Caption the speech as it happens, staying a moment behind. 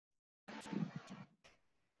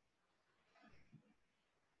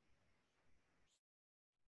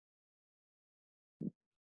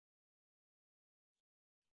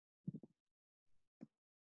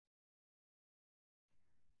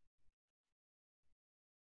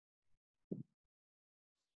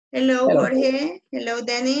Hello, Hello. Jorge. Hello,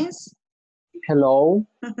 Dennis. Hello.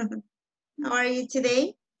 How are you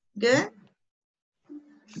today? Good?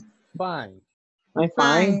 Fine. I'm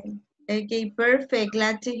fine. Okay, perfect.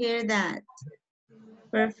 Glad to hear that.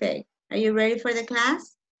 Perfect. Are you ready for the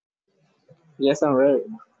class? Yes, I'm ready.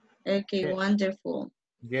 Okay, Yes. wonderful.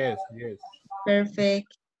 Yes, yes.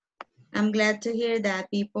 Perfect. I'm glad to hear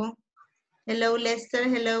that, people. Hello, Lester.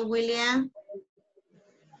 Hello, William.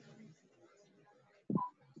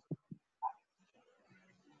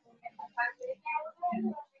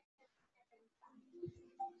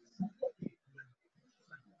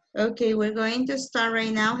 Okay, we're going to start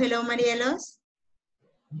right now. Hello, Marielos.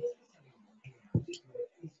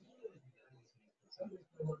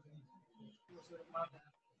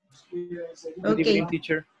 Good Okay. evening,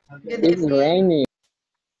 teacher. Good It's evening. raining.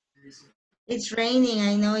 It's raining.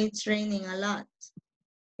 I know it's raining a lot.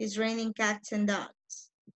 It's raining cats and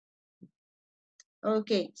dogs.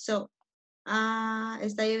 Okay, so,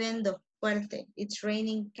 está lloviendo fuerte. It's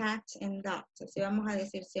raining cats and dogs. Así vamos a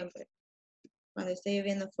decir siempre. Cuando esté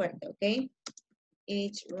lloviendo fuerte, ¿ok?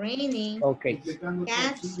 It's raining Okay.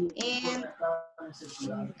 cats and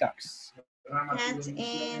Ducks.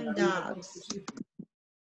 dogs.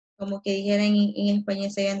 Como que dijeran en español,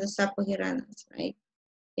 está lloviendo sapos y ranas, right?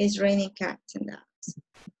 It's raining cats and dogs.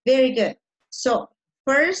 Very good. So,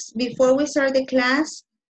 first, before we start the class,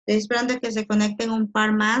 estoy esperando a que se conecten un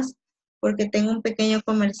par más porque tengo un pequeño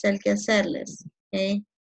comercial que hacerles. Okay?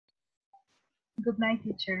 Good night,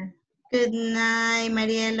 teacher. Good night,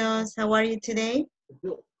 Marielos. How are you today?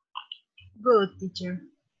 Good, teacher.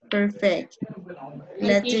 Perfect.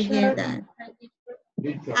 Glad to hear that.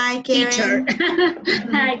 Hi, Teacher. Karen.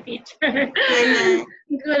 Hi, teacher. Hi.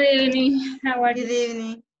 Good evening. How are Good you?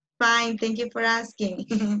 evening. Fine, thank you for asking.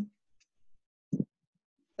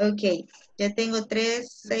 Ok, ya tengo 3,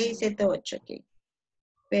 6, 7, 8. Ok,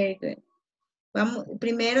 very good. Vamos,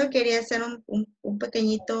 primero quería hacer un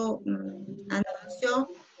pequeñito anuncio.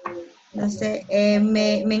 No sé,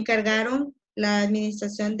 me encargaron la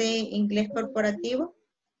administración de inglés corporativo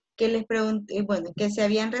que les pregunté, bueno, que se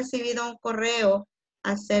habían recibido un correo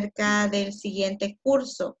acerca del siguiente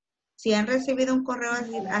curso. Si han recibido un correo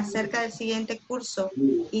acerca del siguiente curso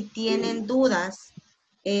y tienen dudas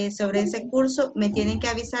sobre ese curso, me tienen que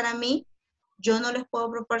avisar a mí. Yo no les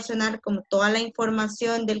puedo proporcionar como toda la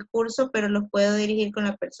información del curso, pero los puedo dirigir con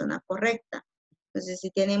la persona correcta. Entonces, si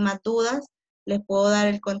tienen más dudas, les puedo dar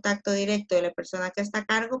el contacto directo de la persona que está a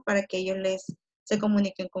cargo para que ellos se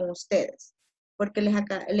comuniquen con ustedes. Porque les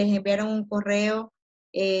enviaron un correo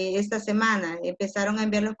esta semana. Empezaron a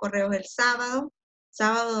enviar los correos el sábado,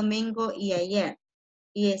 domingo y ayer.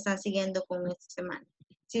 Y están siguiendo con esta semana.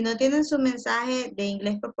 Si no tienen su mensaje de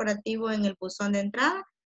inglés corporativo en el buzón de entrada,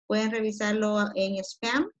 pueden revisarlo en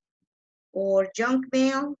spam o junk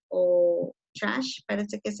mail o trash,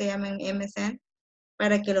 parece que se llama en MSN,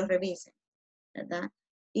 para que los revisen, ¿verdad?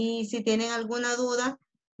 Y si tienen alguna duda,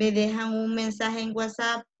 me dejan un mensaje en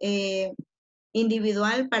WhatsApp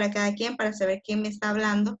individual para cada quien, para saber quién me está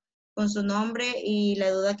hablando, con su nombre y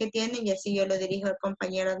la duda que tienen, y así yo lo dirijo al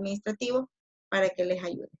compañero administrativo para que les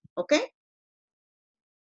ayude, ¿ok?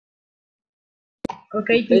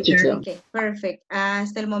 Okay, teacher. Ok, perfecto.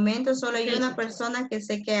 Hasta el momento solo hay una persona que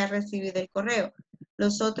sé que ha recibido el correo.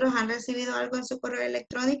 ¿Los otros han recibido algo en su correo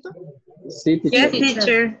electrónico? Sí, teacher. Yes,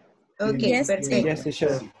 teacher. Ok, Yes, perfecto. Yes,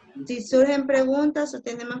 teacher. Si surgen preguntas o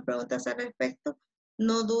tienen más preguntas al respecto,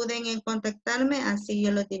 no duden en contactarme, así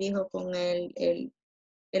yo los dirijo con el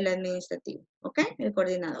administrativo, ¿ok? El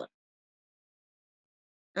coordinador.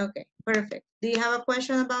 Ok, perfect. Do you have a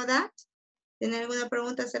question about that? ¿Tienen alguna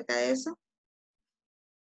pregunta acerca de eso?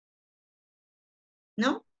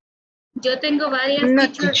 ¿No? Yo tengo varias, No,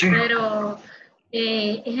 teacher, teacher. pero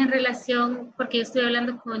es en relación, porque yo estoy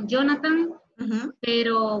hablando con Jonathan, Ujú.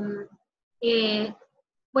 pero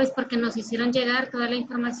pues porque nos hicieron llegar toda la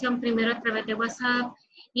información primero a través de WhatsApp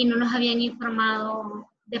y no nos habían informado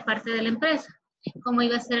de parte de la empresa cómo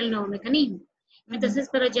iba a ser el nuevo mecanismo. Entonces,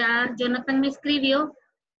 pero ya Jonathan me escribió,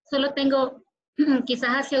 solo tengo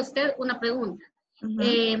quizás hacia usted una pregunta.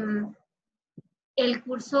 Ujú. El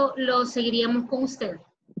curso lo seguiríamos con usted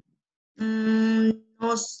No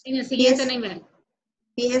en el siguiente sé. nivel.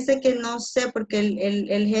 Fíjese que no sé, porque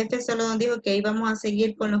el jefe solo nos dijo que íbamos a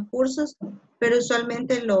seguir con los cursos, pero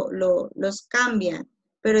usualmente los cambian.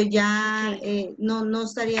 pero ya no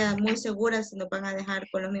estaría muy segura si nos van a dejar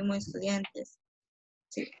con los mismos estudiantes.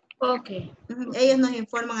 Sí. Ok. Ellos nos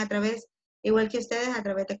informan a través, igual que ustedes, a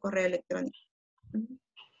través de correo electrónico.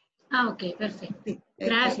 Ah, ok, perfecto. Sí.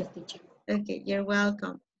 Gracias, teacher. Okay, you're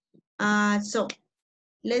welcome. So,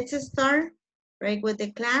 let's start right with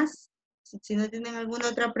the class. Si no tienen alguna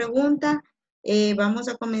otra pregunta, vamos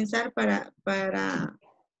a comenzar para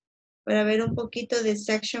ver un poquito de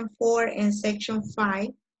Section 4 and Section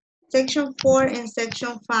 5. Section 4 and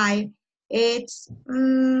Section 5, it's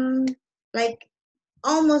like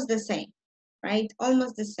almost the same, right?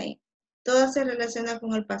 Almost the same. Todo se relaciona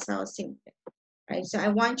con el pasado simple, right? So I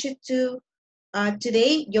want you to,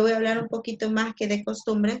 today, yo voy a hablar un poquito más que de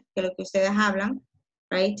costumbre, que lo que ustedes hablan,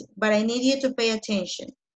 right? But I need you to pay attention.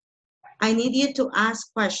 I need you to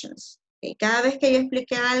ask questions. Okay? Cada vez que yo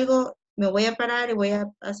explique algo, me voy a parar y voy a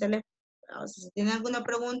hacerle, si tienen alguna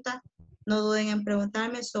pregunta, no duden en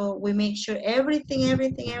preguntarme, so we make sure everything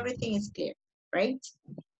is clear, right?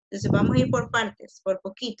 Entonces vamos a ir por partes, por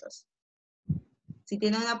poquitos. Si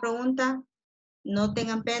tienen una pregunta, no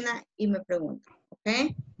tengan pena y me preguntan,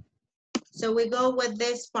 okay? So we go with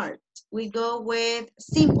this part. We go with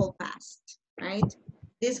simple past, right?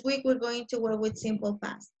 This week we're going to work with simple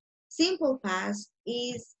past. Simple past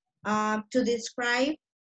is to describe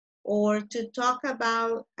or to talk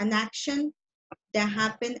about an action that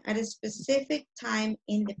happened at a specific time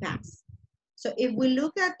in the past. So if we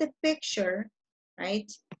look at the picture,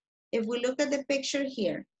 right? If we look at the picture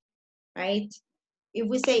here, right? If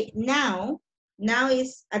we say now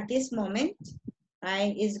is at this moment,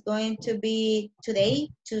 right? Is going to be today,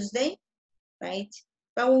 Tuesday, right?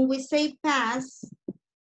 But when we say past,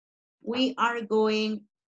 we are going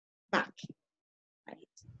back, right?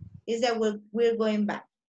 Is that we're going back.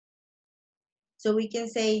 So we can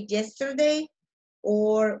say yesterday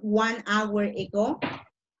or 1 hour ago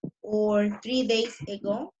or 3 days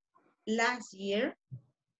ago, last year.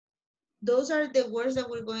 Those are the words that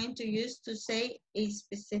we're going to use to say a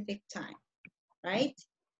specific time, right?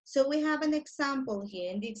 So we have an example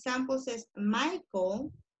here, and the example says,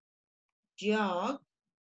 Michael jogged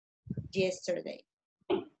yesterday,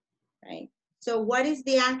 right? So what is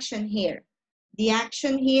the action here? The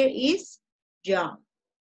action here is jog.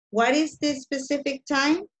 What is the specific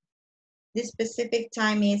time? The specific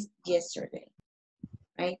time is yesterday,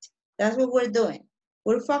 right? That's what we're doing.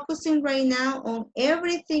 We're focusing right now on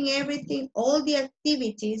everything, all the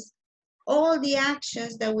activities, all the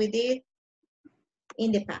actions that we did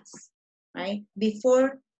in the past, right?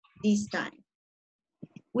 Before this time.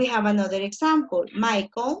 We have another example.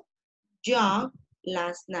 Michael jogged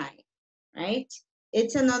last night, right?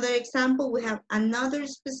 It's another example. We have another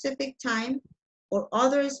specific time or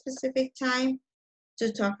other specific time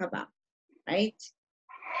to talk about, right?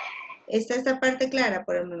 ¿Está esta parte clara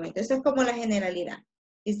por el momento? Eso es como la generalidad.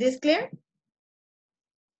 Is this clear?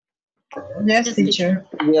 Yes, teacher.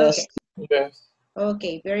 Yes. Okay. Yes.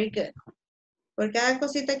 Okay, very good. Por cada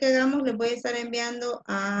cosita que hagamos, les voy a estar enviando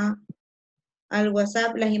al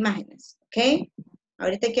WhatsApp las imágenes, ¿ok?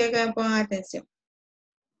 Ahorita quiero que me pongan atención.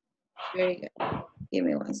 Very good. Give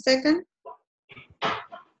me 1 second.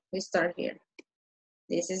 We start here.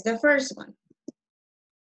 This is the first one.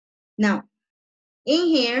 Now, in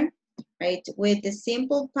here, right, with the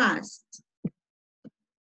simple past,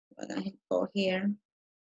 I'm gonna go here.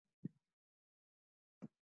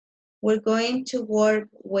 We're going to work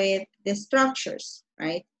with the structures,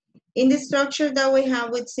 right? In the structure that we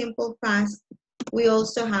have with simple past, we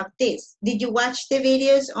also have this. Did you watch the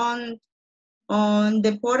videos on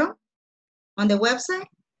the portal, on the website?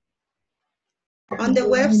 On the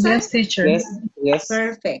website? Yes, teacher. Yes. Yes.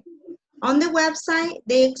 Perfect. On the website,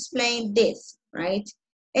 they explain this, right?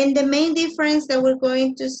 And the main difference that we're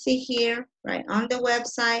going to see here, right, on the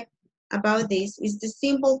website about this is the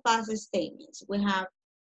simple past statements. We have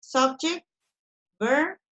subject,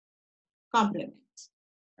 verb, complement,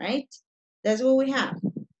 right? That's what we have.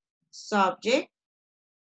 Subject,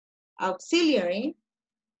 auxiliary,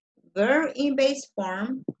 verb in base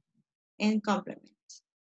form, and complement,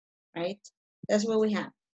 right? That's what we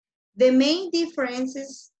have. The main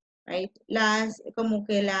differences, right? Como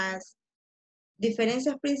que las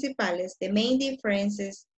diferencias principales, the main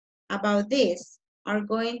differences about this are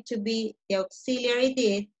going to be the auxiliary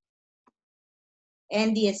did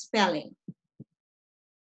and the spelling.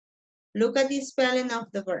 Look at the spelling of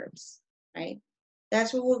the verbs, right?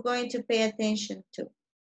 That's what we're going to pay attention to,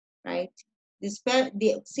 right?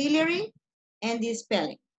 The auxiliary and the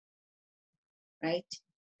spelling, right?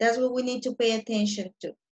 That's what we need to pay attention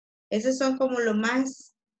to. Esos son como lo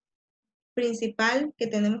más principal que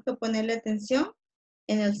tenemos que ponerle atención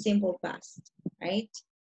en el simple past, right?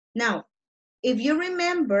 Now, if you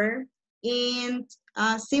remember in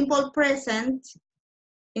simple present,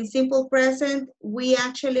 we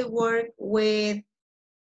actually work with,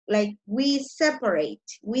 like, we separate,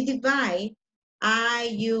 we divide I,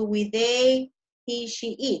 you, we, they, he,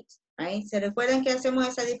 she, it, right? ¿Se recuerdan que hacemos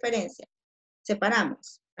esa diferencia?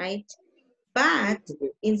 Separamos, right? But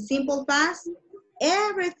in simple past,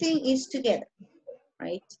 everything is together,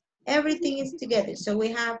 right? Everything is together. So we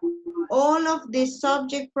have all of the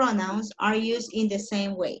subject pronouns are used in the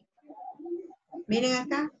same way. Miren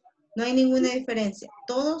acá, no hay ninguna diferencia.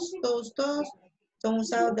 Todos son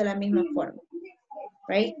usados de la misma forma,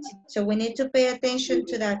 right? So we need to pay attention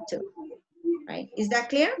to that too, right? Is that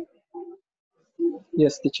clear?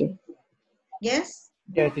 Yes, teacher. Yes?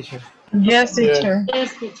 Yeah, teacher. Yes, teacher.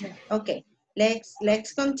 Yes, teacher. Okay,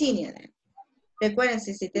 let's continue then.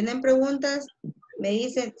 Recuérdense, si tienen preguntas, me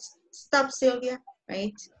dicen, stop, Sylvia,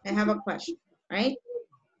 right? I have a question, right?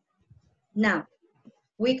 Now,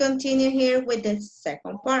 we continue here with the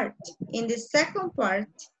second part. In the second part,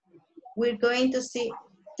 we're going to see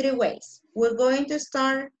 3 ways. We're going to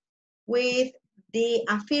start with the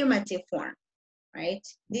affirmative form, right?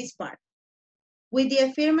 This part. With the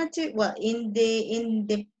affirmative, well, in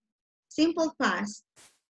the simple past,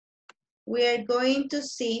 we are going to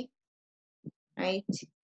see, right,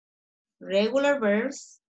 regular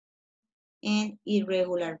verbs and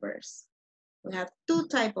irregular verbs. We have 2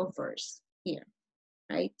 types of verbs here,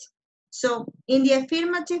 right? So in the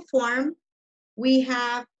affirmative form, we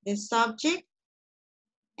have the subject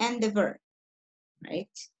and the verb, right?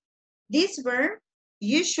 This verb,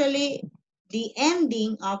 usually the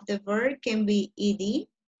ending of the verb can be ed,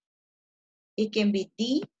 it can be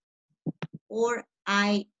d, or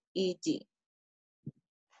ied,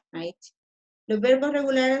 right? Los verbos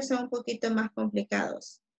regulares son un poquito más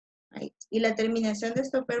complicados, right? Y la terminación de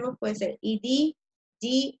estos verbos puede ser ed,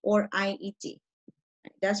 d, or ied.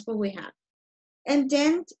 Right? That's what we have. And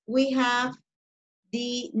then we have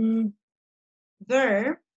the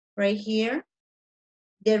verb right here,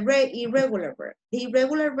 the irregular verb. The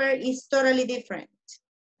irregular verb is totally different,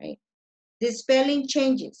 right? The spelling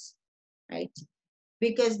changes, right?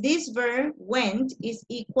 Because this verb, went, is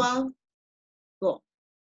equal go.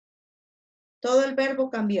 Todo el verbo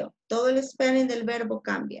cambió. Todo el spelling del verbo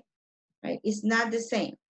cambia, right? It's not the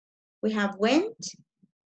same. We have went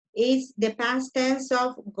is the past tense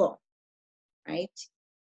of go, right?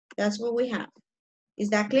 That's what we have. Is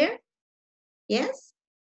that clear? Yes?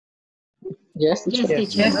 Yes, teacher.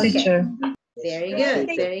 Yes, teacher. Yes, Okay. teacher. Very good,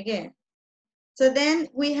 very good. So then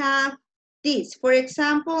we have this. For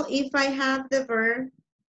example, if I have the verb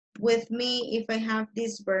with me, if I have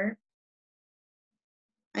this verb,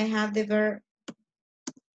 I have the verb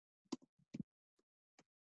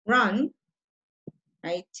run,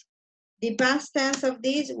 right? The past tense of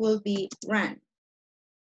this will be ran.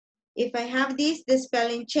 If I have this, the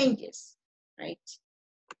spelling changes, right?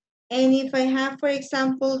 And if I have, for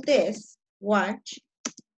example, this, watch,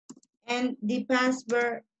 and the past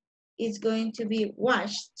verb is going to be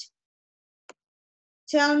watched,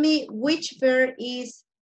 tell me which verb is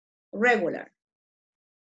regular.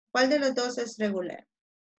 ¿Cuál de los dos es regular?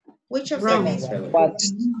 Which of them is regular? Watch.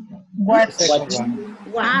 Watch. Second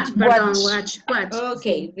one. Watch. Perdón, watch.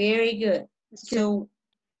 Okay, very good. So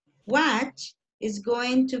watch is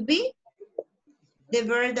going to be the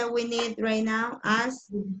verb that we need right now as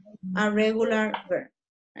a regular verb,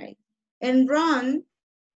 right? And run,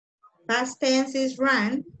 past tense is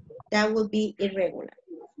run, that will be irregular.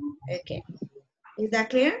 Okay, is that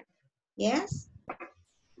clear? Yes?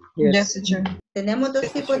 Yes, teacher. Tenemos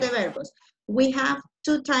dos tipos de verbos. We have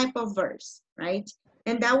 2 types of verbs, right?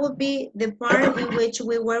 And that would be the part in which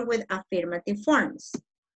we work with affirmative forms,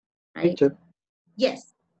 right? Teacher,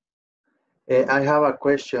 Yes, I have a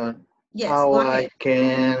question. yes, How go I ahead.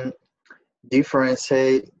 can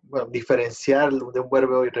diferenciar de un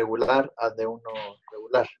verbo irregular a de uno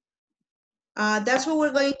regular? That's what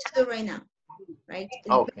we're going to do right now, right?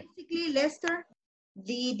 Okay. Basically, Lester,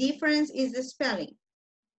 the difference is the spelling,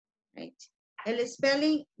 right? El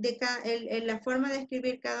spelling, la forma de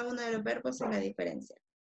escribir cada uno de los verbos es la diferencia,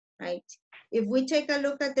 right? If we take a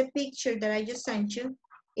look at the picture that I just sent you,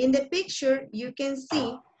 in the picture, you can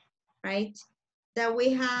see, right, that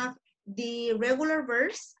we have the regular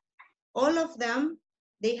verbs, all of them,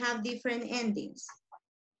 they have different endings,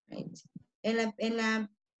 right? En la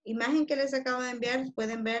imagen que les acabo de enviar,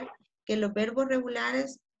 pueden ver que los verbos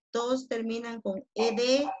regulares, todos terminan con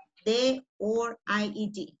ed, d, or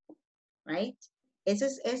ied, right?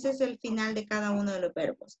 Ese es el final de cada uno de los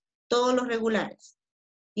verbos. Todos los regulares.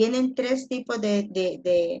 Tienen 3 tipos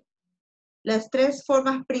las 3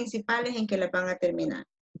 formas principales en que las van a terminar.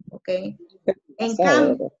 ¿ok?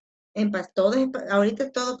 En Pasado, cambio,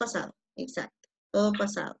 ahorita todo pasado, exacto, todo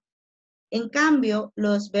pasado. En cambio,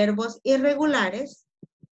 los verbos irregulares,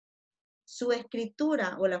 su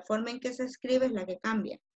escritura o la forma en que se escribe es la que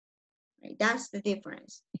cambia. Right? That's the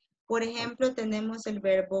difference. Por ejemplo, tenemos el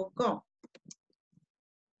verbo go.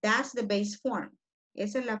 That's the base form.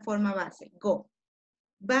 Esa es la forma base, go.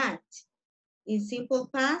 But in simple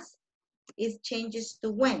past, it changes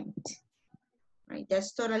to went. Right?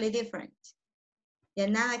 That's totally different. Ya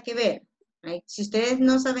nada que ver. Right? Si ustedes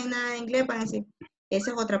no saben nada de inglés, van a decir,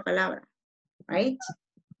 esa es otra palabra. Right?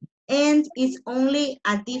 And it's only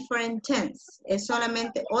a different tense. Es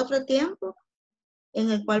solamente otro tiempo en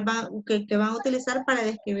el cual que van a utilizar para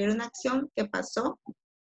describir una acción que pasó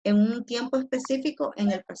en un tiempo específico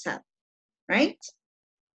en el pasado. Right?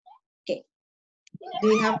 Okay.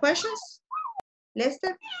 Do you have questions?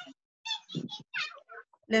 Lester?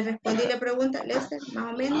 ¿Le respondí la pregunta, Lester?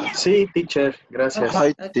 Más o menos. Sí, teacher, gracias.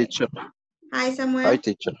 Okay. Hi, teacher. Hi, Samuel. Hi,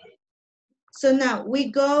 teacher. So now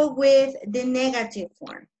we go with the negative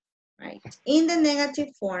form, right? In the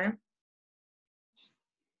negative form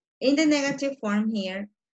here,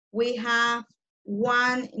 we have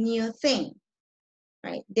one new thing,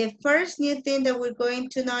 right? The first new thing that we're going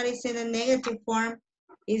to notice in the negative form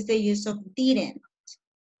is the use of didn't.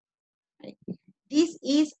 Right? This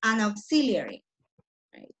is an auxiliary,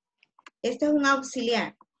 right? Este es un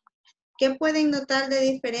auxiliar. ¿Qué pueden notar de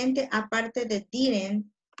diferente aparte de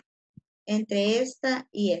didn't entre esta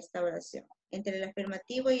y esta oración? Entre el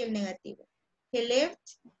afirmativo y el negativo. He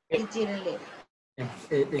left, he didn't leave.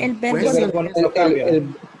 El verbo no cambia.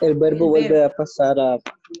 El verbo vuelve a pasar a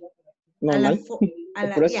normal. A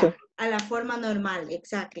la forma normal,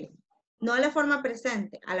 exactly. No a la forma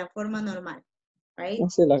presente, a la forma normal. Right?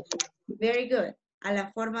 Very good. A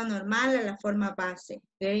la forma normal, a la forma base.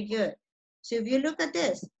 Very good. So if you look at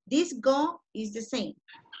this go is the same.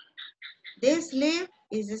 This live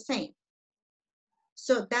is the same.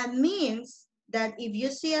 So that means that if you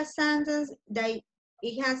see a sentence that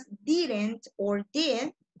it has didn't or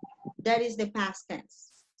did, that is the past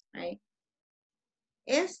tense, right?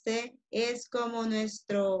 Este es como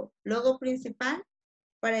nuestro logo principal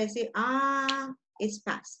para decir, it's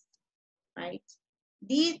past, right?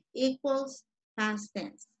 Did equals past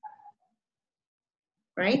tense,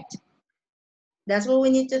 right? That's what we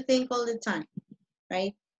need to think all the time,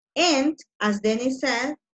 right? And as Dennis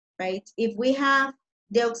said, right, if we have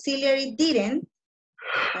the auxiliary didn't,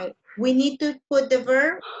 right, we need to put the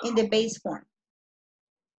verb in the base form.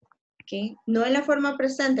 Okay? No en la forma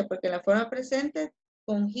presente, porque en la forma presente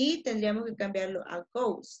con he tendríamos que cambiarlo a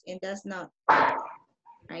goes, and that's not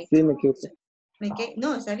right. Sí, me equivoqué. Okay?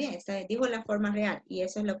 No, está bien, dijo la forma real, y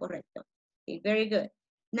eso es lo correcto. Okay, very good.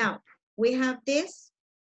 Now, we have this,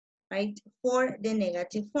 right, for the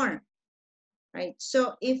negative form. Right,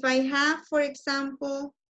 so if I have, for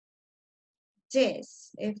example,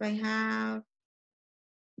 this, if I have,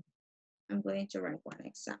 I'm going to write one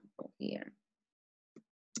example here.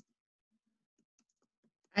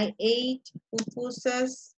 I ate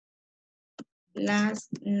pupusas last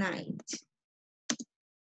night.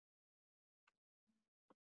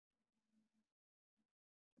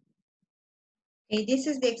 Okay, this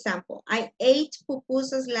is the example. I ate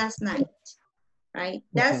pupusas last night, right?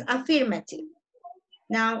 That's affirmative.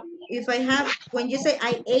 Now, if I have, when you say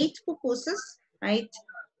I ate pupusas, right?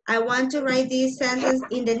 I want to write this sentence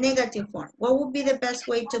in the negative form. What would be the best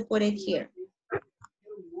way to put it here?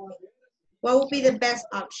 What would be the best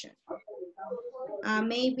option?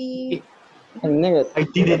 Maybe. Negative. I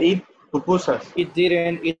didn't eat pupusas. I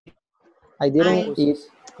didn't eat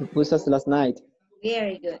pupusas last night.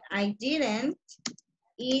 Very good. I didn't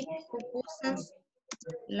eat pupusas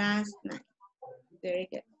last night. Very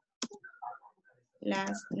good.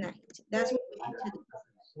 Last night. That's what we need to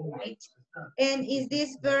do, right? And is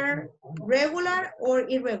this verb regular or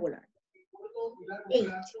irregular? Ate.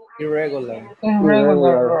 Irregular.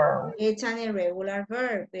 Irregular. It's an irregular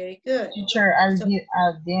verb. Very good. Teacher, al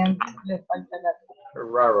didn't le falta la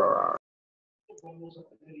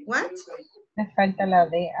What? Le falta la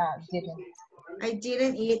D a didn't. I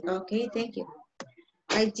didn't eat. Okay, thank you.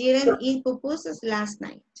 I didn't eat pupusas last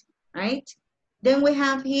night, right? Then we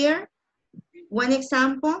have here one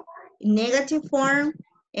example, negative form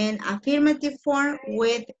and affirmative form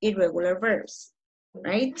with irregular verbs,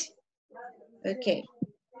 right? Okay.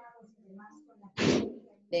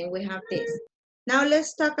 Then we have this. Now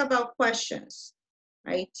let's talk about questions,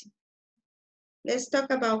 right? Let's talk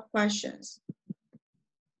about questions.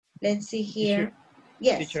 Let's see here. Teacher,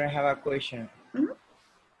 Yes. Teacher, I have a question.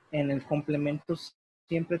 En el complemento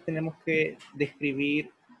siempre tenemos que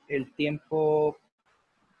describir el tiempo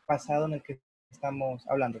pasado en el que estamos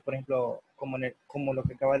hablando. Por ejemplo, como lo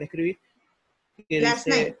que acaba de escribir, que Last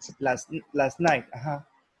dice night. last night. Ajá.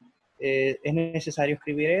 ¿Es necesario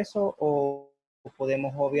escribir eso o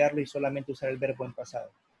podemos obviarlo y solamente usar el verbo en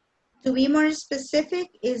pasado? To be more specific,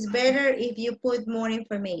 it's better if you put more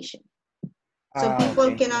information. So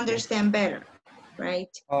people can understand better, right?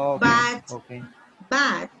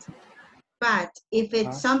 But if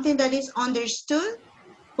it's something that is understood,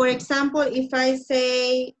 for example, if I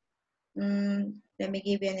say, let me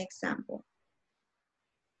give you an example.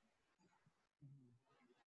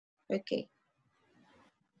 Okay.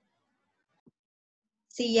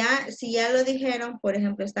 Si ya lo dijeron, por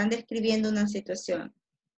ejemplo, están describiendo una situación.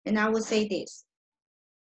 And I will say this.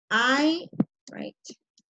 I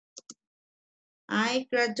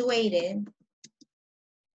graduated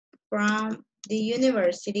from the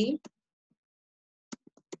university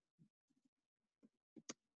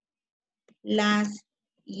last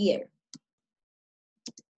year,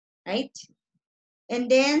 right? And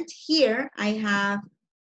then here I have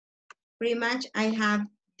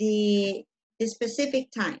the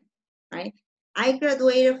specific time, right? I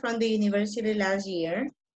graduated from the university last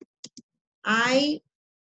year. I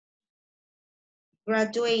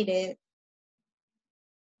graduated,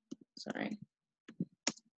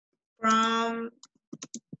 from,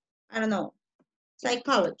 I don't know,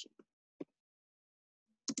 psychology,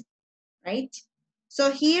 right?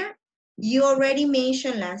 So here, you already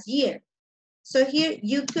mentioned last year. So here,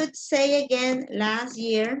 you could say again last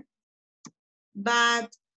year, but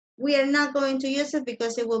we are not going to use it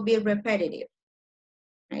because it will be repetitive,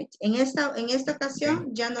 right? En esta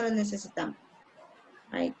ocasión, ya no lo necesitamos,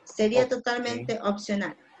 right? Sería totalmente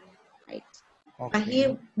opcional, right? But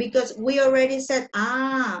here, because we already said,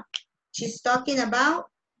 she's talking about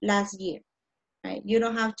last year, right? You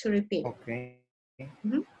don't have to repeat.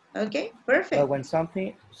 Okay, perfect.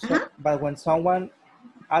 But when someone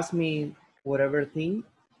asks me whatever thing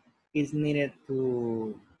is needed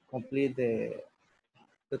to complete the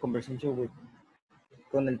conversation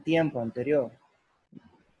con el tiempo anterior.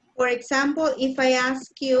 For example, if I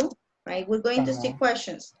ask you, right, we're going to see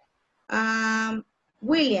questions.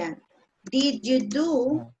 William, did you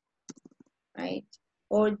do, right,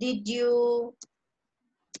 or did you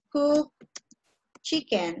cook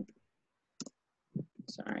chicken,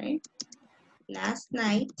 last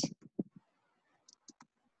night?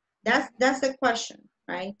 That's the question,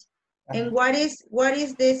 right? And what is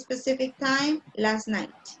the specific time? Last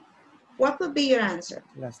night. What would be your answer?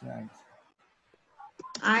 Last night.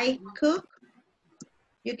 I cook.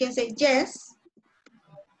 You can say, yes,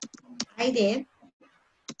 I did.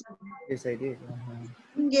 Yes, I did.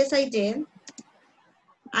 Yes, I did.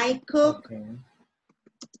 I cook.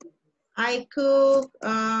 I cook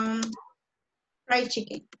fried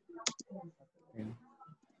chicken.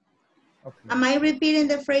 Am I repeating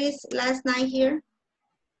the phrase last night here?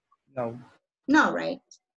 No. No, right?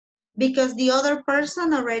 Because the other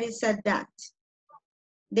person already said that.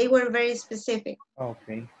 They were very specific.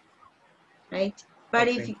 Okay. Right? But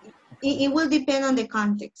if it will depend on the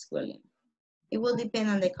context, William. It will depend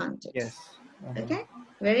on the context. Yes. Okay?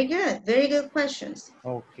 Very good. Very good questions.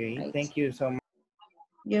 Okay. Right. Thank you so much.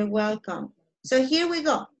 You're welcome. So here we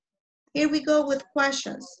go. Here we go with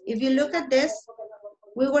questions. If you look at this,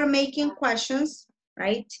 we were making questions,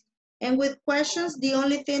 right? And with questions, the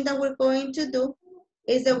only thing that we're going to do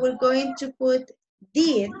is that we're going to put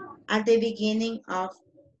did at the beginning of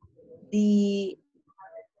the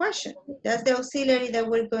question. That's the auxiliary that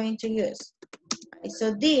we're going to use. Right,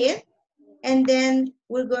 so did, and then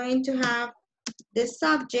we're going to have the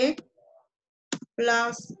subject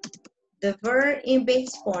plus the verb in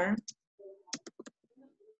base form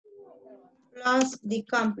plus the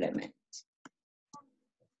complement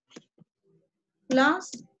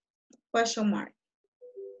plus question mark.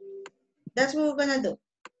 That's what we're gonna do,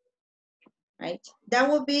 right? That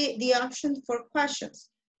will be the option for questions.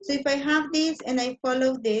 So if I have this and I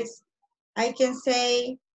follow this, I can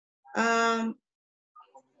say,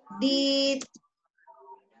 did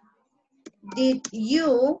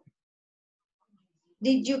you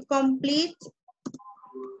complete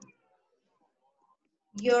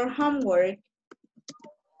your homework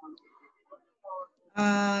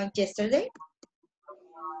yesterday?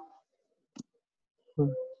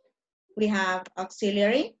 We have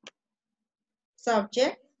auxiliary,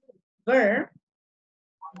 subject, verb,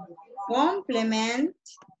 complement,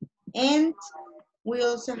 and we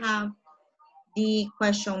also have the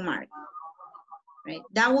question mark, right?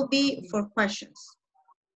 That will be for questions,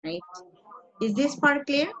 right? Is this part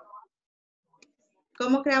clear?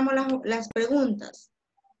 ¿Cómo creamos las preguntas?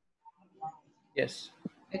 Yes.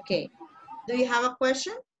 Okay. Do you have a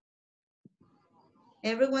question?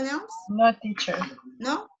 Everyone else? No, teacher.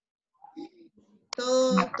 No?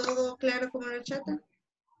 ¿Todo claro como lo chata?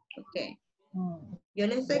 Ok. Yo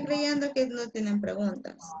les estoy creyendo que no tienen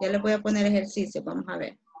preguntas. Ya les voy a poner ejercicio. Vamos a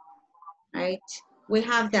ver. Right? We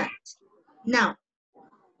have that. Now,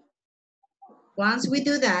 once we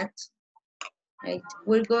do that, right,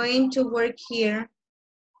 we're going to work here,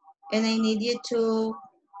 and I need you to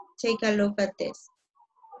take a look at this.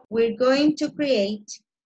 We're going to create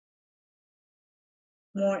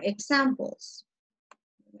more examples.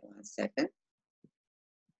 1 second.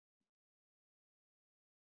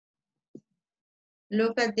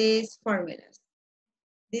 Look at these formulas.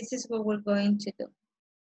 This is what we're going to do.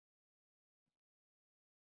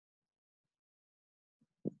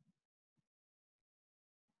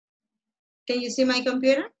 Can you see my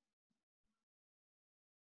computer?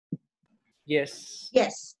 Yes.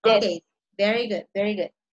 Yes. Okay. Very good. Very good.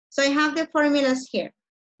 So I have the formulas here.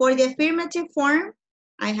 For the affirmative form,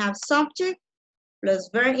 I have subject plus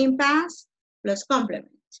verb in past plus complement,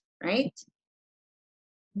 right?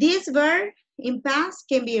 This verb in past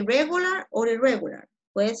can be regular or irregular.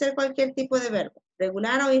 Puede ser cualquier tipo de verbo,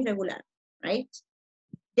 regular o irregular, right?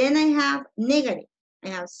 Then I have negative. I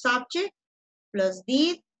have subject plus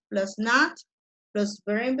did plus not plus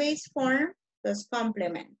verb-based form plus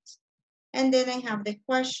complement. And then I have the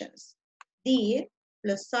questions. Did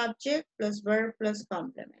plus subject plus verb plus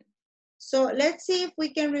complement. So let's see if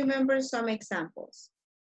we can remember some examples.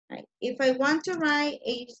 Right. If I want to write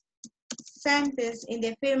a sentence in the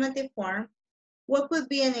affirmative form, what could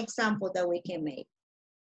be an example that we can make?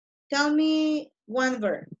 Tell me one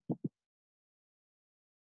verb.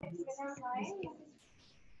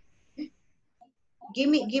 Give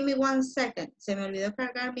me 1 second. Se me olvidó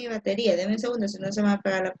cargar mi batería. Deme un segundo, si no se me va a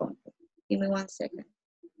apagar la compu. Give me 1 second.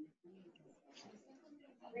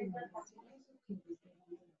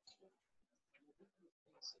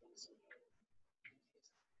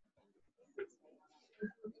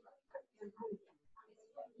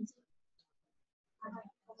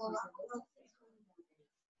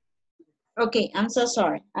 Okay, I'm so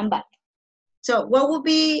sorry. I'm back. So, what would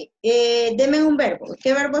be, deme un verbo.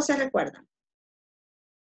 ¿Qué verbo se recuerdan?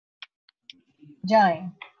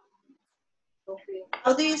 Join.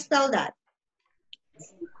 How do you spell that?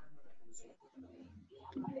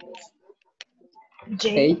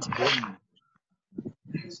 J.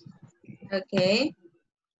 Okay.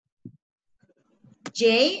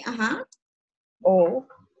 J, O.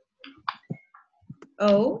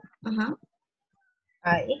 O,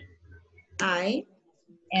 I.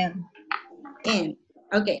 N. N.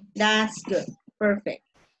 Okay, that's good. Perfect.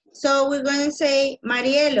 So we're going to say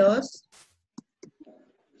Marielos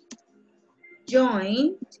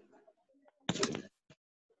joined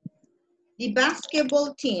the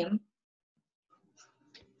basketball team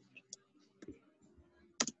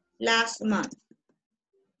last month.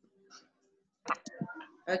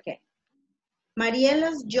 Okay.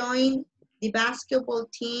 Marielos joined the basketball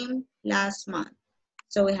team last month.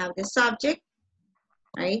 So we have the subject,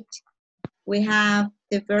 right? We have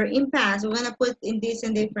the verb in past. We're gonna put in this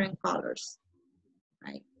in different colors,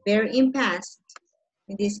 right? Verb in past,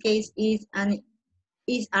 in this case, is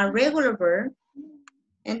a regular verb,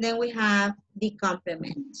 and then we have the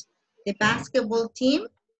complement. The basketball team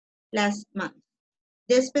last month.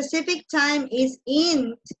 The specific time is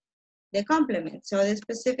in the complement, so the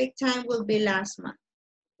specific time will be last month.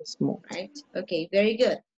 Right? Okay, very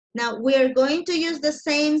good. Now we are going to use the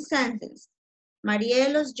same sentence.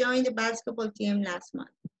 Marielos joined the basketball team last month.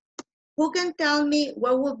 Who can tell me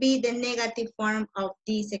what would be the negative form of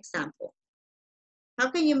this example? How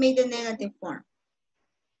can you make the negative form?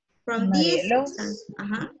 From Marielos. this,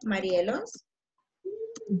 Marielos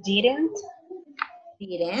Didn't.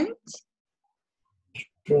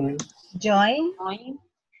 Join.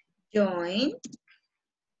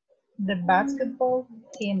 The basketball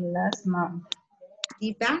team last month.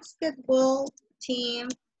 The basketball team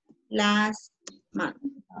last month.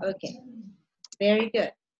 Okay, very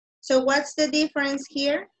good. So what's the difference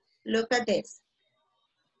here? Look at this.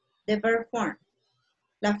 The verb form.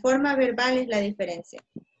 La forma verbal es la diferencia.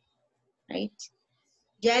 Right?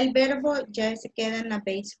 Ya el verbo ya se queda en la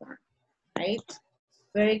base form. Right?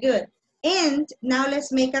 Very good. And now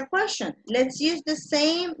let's make a question. Let's use the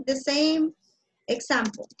same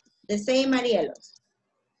example, the same Marielos.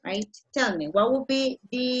 Right? Tell me, what would be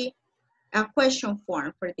the question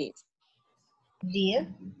form for this?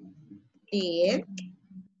 Did.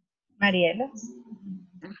 Marielos.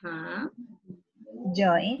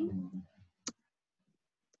 Join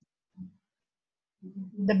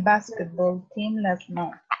the basketball team last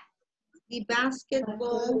month. The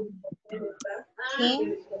basketball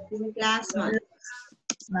team last month.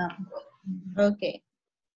 No. Okay.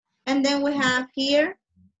 And then we have here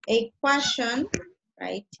a question,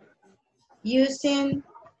 right? Using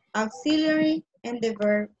auxiliary and the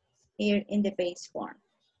verb here in the base form.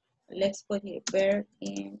 Let's put here verb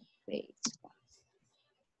in base form,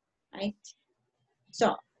 right?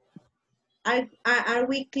 So, are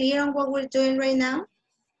we clear on what we're doing right now?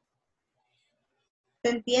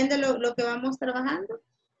 ¿Se entiende lo que vamos trabajando?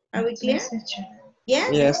 Are we clear? Yes, teacher.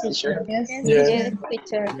 Yes? Yes, teacher. Yes, Yes.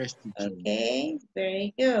 teacher. Okay,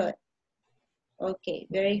 very good. Okay,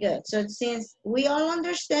 very good. So since we all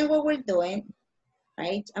understand what we're doing,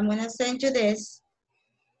 right? I'm gonna send you this,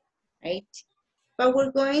 right? But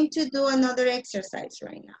we're going to do another exercise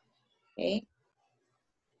right now, okay?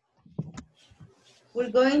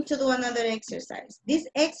 We're going to do another exercise. This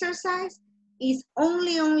exercise is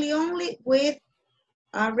only with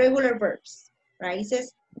regular verbs, right? It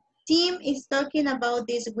says, Tim is talking about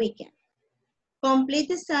this weekend. Complete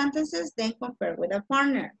the sentences, then compare with a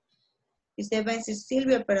partner. Y usted va a decir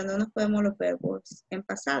Silvia, pero no nos podemos los verbos en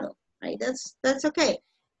pasado, right? That's okay.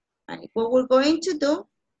 Right. What we're going to do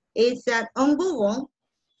is that on Google,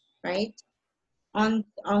 right? On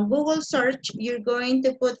Google search, you're going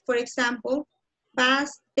to put, for example,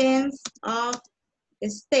 past tense of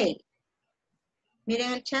stay.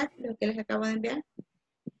 Miren el chat, lo que les acabo de enviar.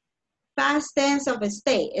 Past tense of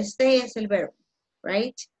stay. Stay es el verbo,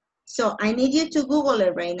 right? So I need you to Google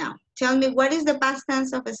it right now. Tell me, what is the past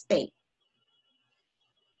tense of stay?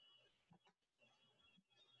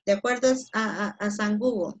 De acuerdo a San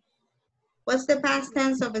Google. What's the past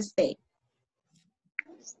tense of stay?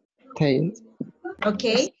 Okay.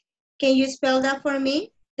 Okay. Can you spell that for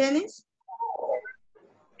me, Dennis?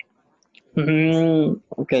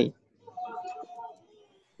 Okay.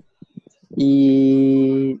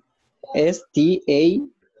 Y STAY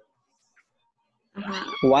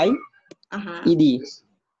ED.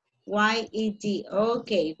 YED.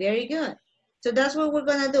 Okay, very good. So that's what we're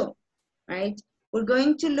gonna do, right? We're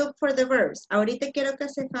going to look for the verbs. Ahorita quiero que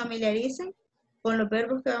se familiaricen con los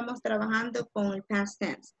verbos que vamos trabajando con el past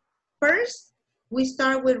tense. First, we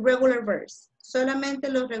start with regular verbs. Solamente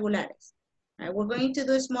los regulares. Right? We're going to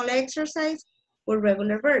do a small exercise with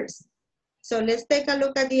regular verbs. So let's take a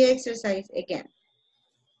look at the exercise again.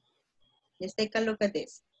 Let's take a look at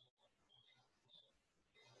this.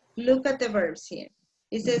 Look at the verbs here.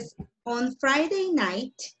 It says, on Friday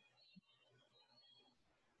night,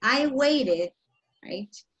 I waited,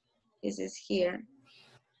 right? This is here.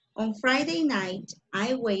 On Friday night,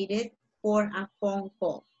 I waited for a phone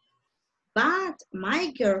call, but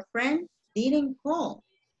my girlfriend didn't call.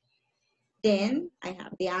 Then I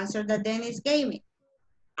have the answer that Dennis gave me.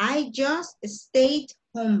 I just stayed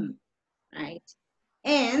home, right?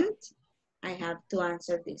 And I have to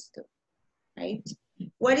answer this too, right?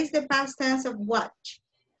 What is the past tense of watch?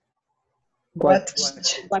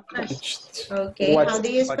 Watched. Okay, Watched. how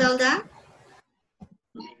do you spell that?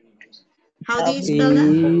 How do you spell that?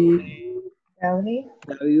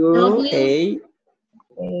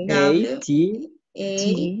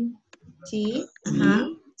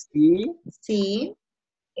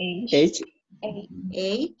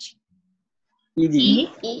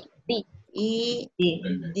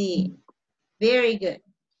 W-A-T-H-E-D. Very good,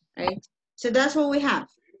 right? So that's what we have,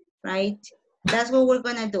 right? That's what we're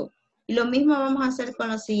gonna do. Y lo mismo vamos a hacer con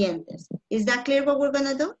los siguientes. Is that clear what we're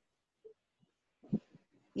gonna do?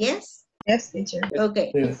 Yes? Yes, teacher.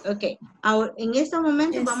 Okay, Yes. okay. Ahora, en estos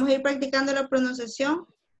momentos vamos a ir practicando la pronunciación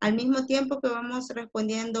al mismo tiempo que vamos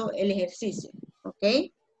respondiendo el ejercicio.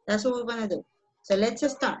 Okay? That's what we're gonna do. So let's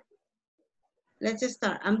start. Let's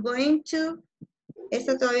start. I'm going to...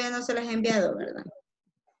 Esta todavía no se las he enviado, ¿verdad?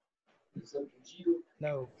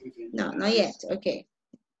 No. No, not yet. Okay.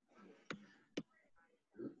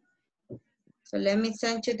 So let me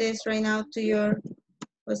send you this right now to your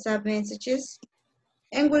WhatsApp messages.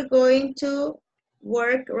 And we're going to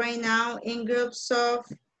work right now in groups of,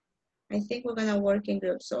 I think we're gonna work in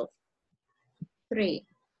groups of 3.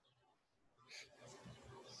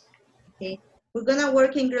 Okay, we're gonna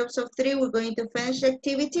work in groups of 3. We're going to finish the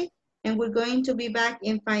activity and we're going to be back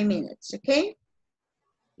in 5 minutes, okay?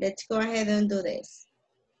 Let's go ahead and do this.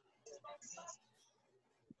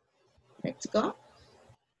 Let's go.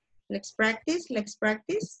 Let's practice, let's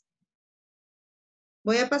practice.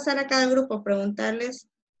 Voy a pasar a cada grupo a preguntarles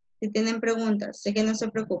si tienen preguntas, así que no se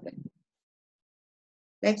preocupen.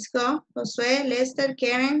 Let's go. Josué, Lester,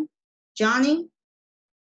 Karen, Johnny.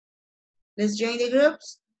 Let's join the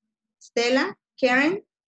groups. Stella, Karen.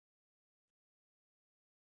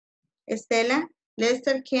 Estela,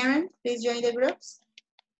 Lester, Karen, please join the groups.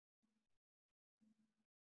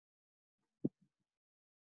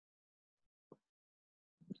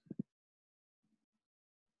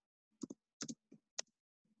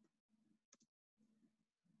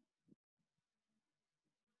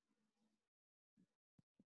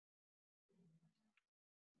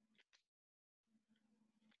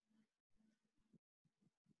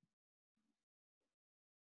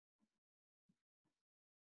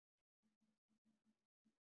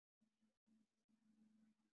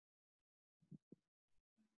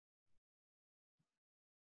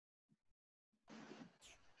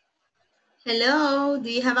 Hello, do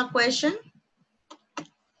you have a question?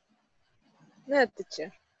 No,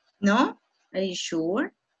 teacher. No? Are you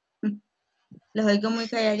sure? Los oigo muy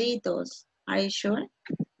calladitos. Are you sure?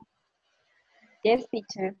 Yes,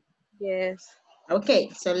 teacher. Yes. Okay,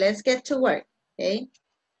 so let's get to work. Okay.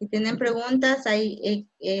 Si tienen preguntas, ahí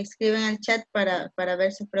escriben al chat para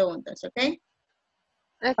ver sus preguntas, okay?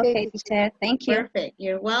 Okay, teacher. Thank you. Perfect.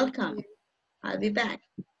 You're welcome. I'll be back.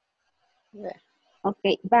 Yeah.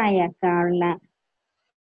 Okay, vaya, Carla.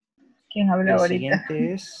 ¿Quién habla El ahorita?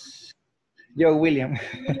 siguiente es yo, William.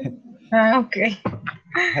 Ah, ok.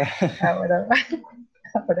 Ahora va.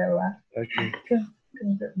 Ahora va. Okay.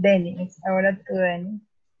 Denis, ahora tú, Denis.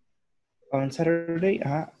 On Saturday,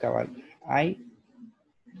 ajá, cabal.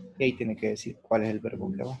 Y ahí tiene que decir cuál es el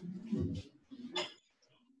verbo que va.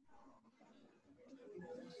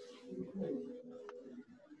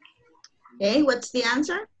 Okay, what's the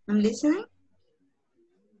answer? I'm listening.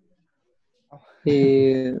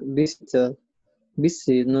 Visited.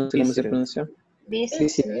 Visit, no sé cómo se Visited. pronuncia.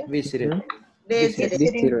 Visited. Visited. Ujú. Visited.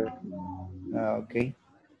 Visitor. Ah, ok.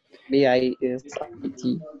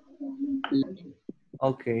 V-I-S-I-T.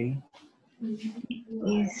 Ok.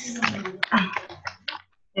 Is- ah,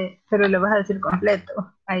 pero lo vas a decir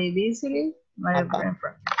completo. I visited my friend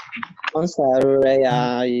Frank. On Saturday,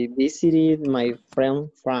 I visited my friend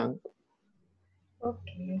Frank.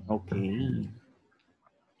 Okay. Ok.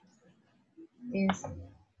 Is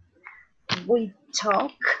we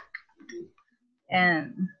talk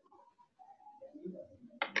and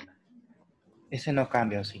Ese no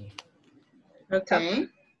cambia, sí. Okay.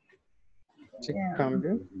 ¿Sí yeah,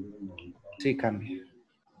 cambio? Sí cambia.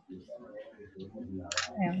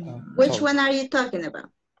 Which So, one are you talking about?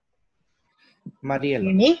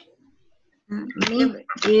 Mariela. me Me-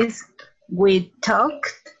 is we talked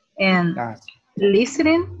and Ah,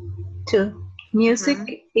 listening to music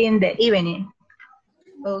in the evening.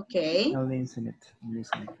 Okay. I'll listen it.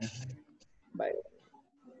 Listen it. Bye.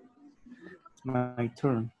 It's my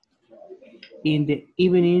turn. In the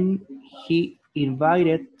evening, he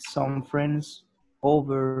invited some friends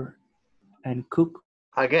over and cooked.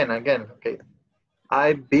 Again, okay.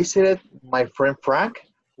 I visited my friend Frank.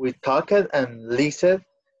 We talked and listened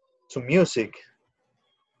to music.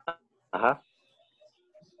 Ajá.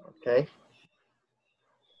 Okay.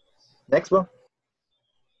 Next one.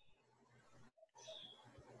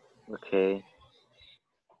 Ok.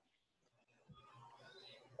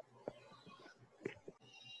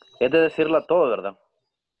 Es de decirla todo, ¿verdad?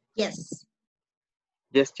 Yes.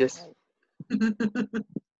 Yes, yes.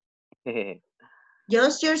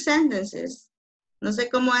 Just your sentences. No sé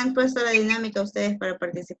cómo han puesto la dinámica ustedes para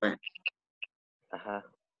participar. Ajá.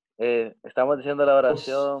 Estamos diciendo la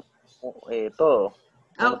oración todo,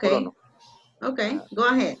 uno por Okay. uno. Okay, Ajá. go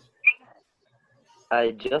ahead.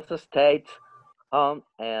 I just stayed home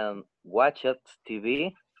and watched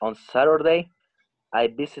TV on Saturday. I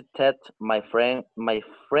visited my friend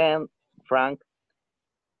Frank.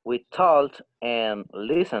 We talked and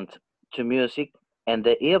listened to music. In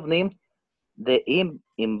the evening, they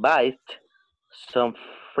invite some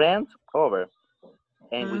friends over,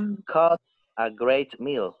 and we caught a great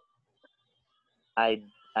meal. I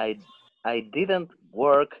I I didn't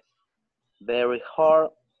work very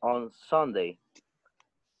hard on Sunday.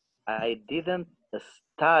 I didn't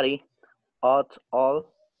study at all.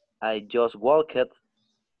 I just walked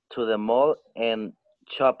to the mall and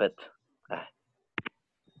shopped.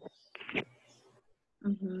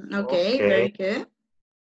 Okay, very good.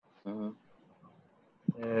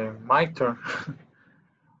 My turn.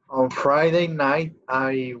 On Friday night,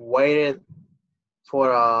 I waited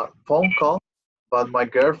for a phone call, but my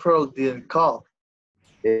girlfriend didn't call.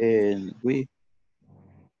 And we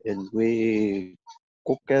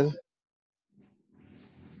cooked.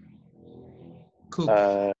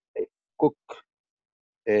 Cook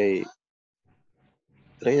a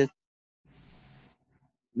 3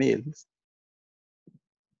 meals.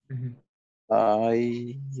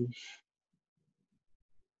 I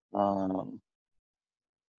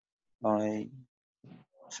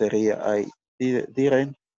sería I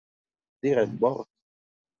didn't work.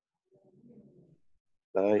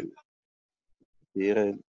 I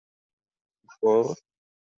didn't work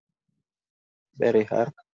very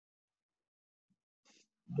hard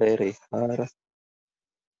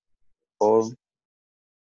on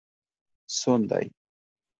Sunday.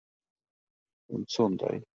 On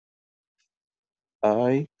Sunday.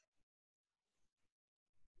 I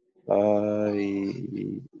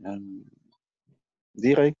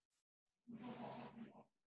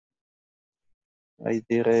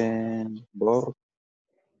didn't work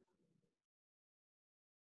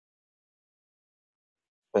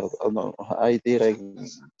no, I didn't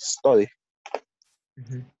study.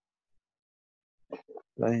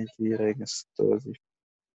 I didn't study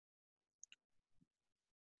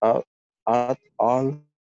at all.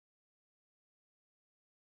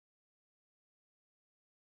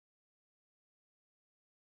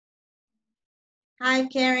 Hi,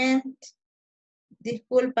 Karen.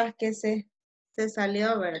 Disculpas que se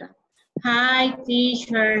salió, ¿verdad? Hi,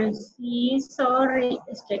 teacher. Sí, sorry.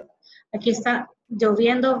 Es que aquí está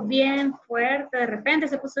lloviendo bien fuerte. De repente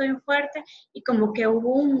se puso bien fuerte y como que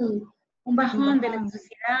hubo un bajón de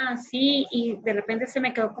electricidad, sí, y de repente se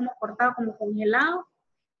me quedó como cortado, como congelado.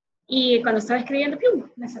 Y cuando estaba escribiendo, ¡pium!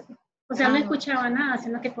 Me sacó. O sea, no escuchaba nada,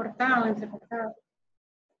 sino que cortado, entrecortado.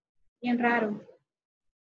 Bien raro.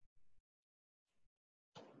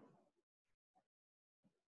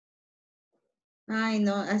 Ay,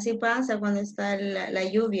 no, así pasa cuando está la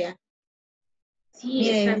lluvia. Sí,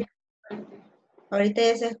 Mire, está bien fuerte. Ahorita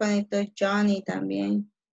ya se desconectó Johnny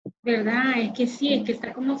también. ¿Verdad? Es que sí, es que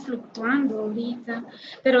está como fluctuando ahorita.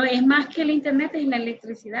 Pero es más que el internet, es la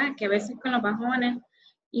electricidad, que a veces con los bajones,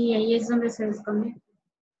 y ahí es donde se desconecta.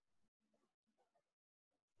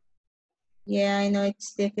 Yeah, I know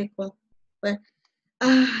it's difficult. But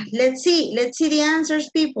let's see the answers,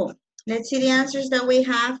 people. Let's see the answers that we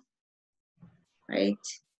have. Right.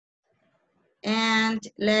 And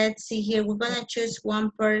let's see here. We're gonna choose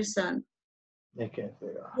one person.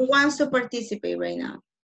 Who wants to participate right now?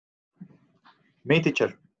 Me,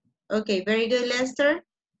 teacher. Okay, very good, Lester.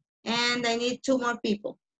 And I need 2 more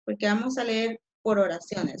people. Porque vamos a leer por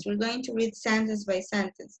oraciones. We're going to read sentence by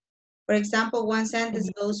sentence. For example, one sentence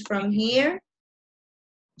goes from here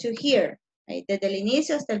to here. Right? Desde el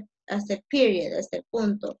inicio hasta el period, hasta el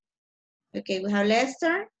punto. Okay, we have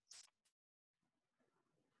Lester.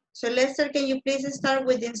 So Lester, can you please start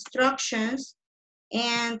with instructions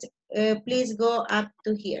and please go up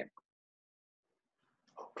to here.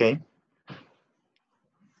 Okay.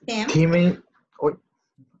 Tim? Timmy. Oh,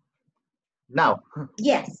 now.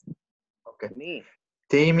 Yes. Okay. Me.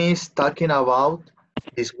 Timmy is talking about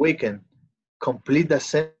this weekend. Complete the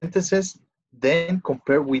sentences, then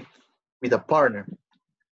compare with a partner.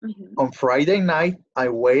 On Friday night, I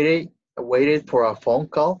waited for a phone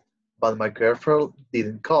call, but my girlfriend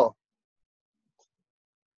didn't call.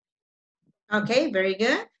 Okay, very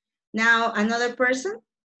good. Now another person.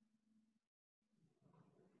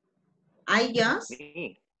 I just.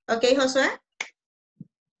 Me. Okay, Josue.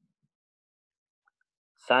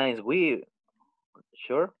 Science we.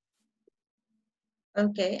 Sure.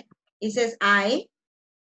 Okay. It says I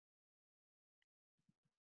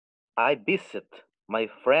visit my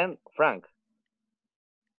friend Frank.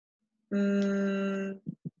 No.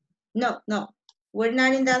 We're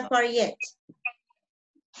not in that part yet.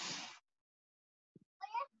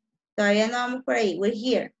 Todavía no vamos por ahí. We're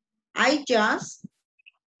here. I just.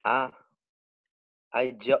 I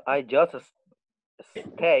just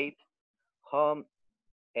stayed home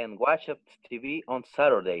and watched TV on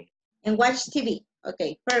Saturday. And watch TV.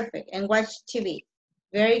 Okay, perfect. And watch TV.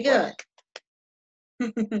 Very good.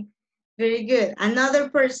 Very good. Another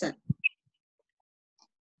person.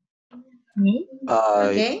 Me?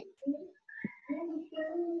 Okay.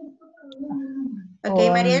 Okay,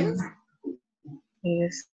 Mariel.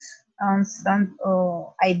 Yes.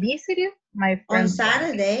 I visited my friend On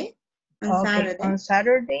Saturday. On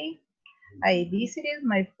Saturday, I visited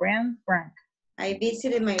my friend Frank. I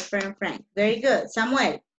visited my friend Frank. Very good.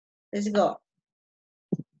 Samuel, let's go.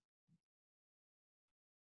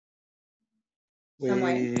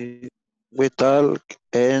 We talk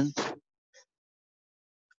and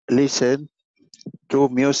listen to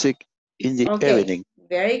music in the evening.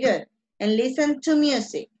 Very good. And listen to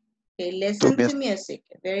music. Okay, listen to music.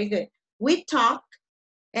 Very good. We talk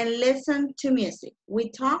and listen to music. We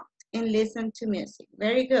talk and listen to music.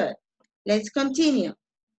 Very good. Let's continue.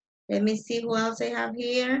 Let me see who else I have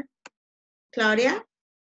here. Claudia.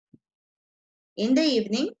 In the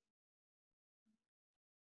evening.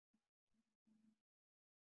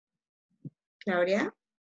 Claudia?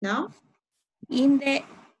 No? In the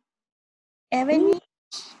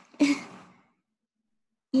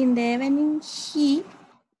evening,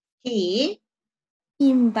 he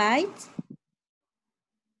invites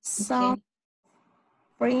some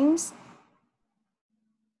friends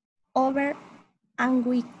over and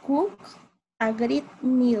we cook a great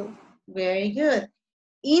meal. Very good.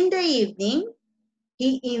 In the evening,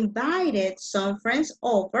 he invited some friends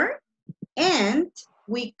over and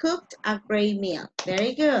we cooked a great meal.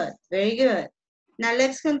 Very good, very good. Now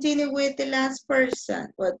let's continue with the last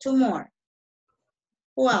person. Well, 2 more.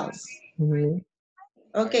 Who else?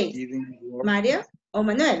 Okay, Mario or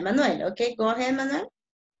Manuel. Okay, go ahead, Manuel.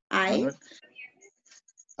 I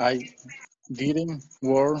didn't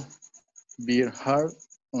work very hard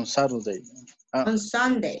on Saturday. On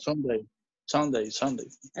Sunday. Sunday.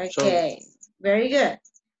 Okay, very good.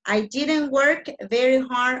 I didn't work very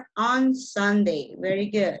hard on Sunday. Very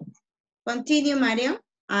good. Continue, Mario.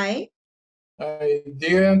 I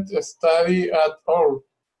didn't study at all.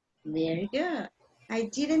 Very good. I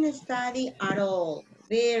didn't study at all.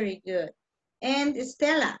 Very good. And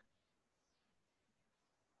Stella?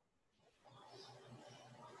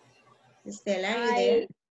 Stella, are you there?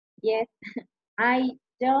 Yes. I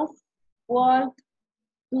just walked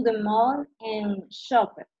to the mall and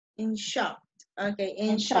shopped. In shopped. Okay,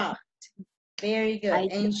 in shopped. Very good. I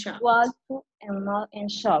in just shopped. walked to a mall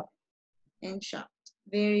and shopped. And shopped.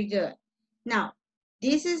 Very good. Now,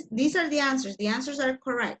 these are the answers. The answers are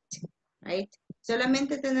correct, right?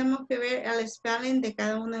 Solamente tenemos que ver el spelling de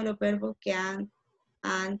cada uno de los verbos que han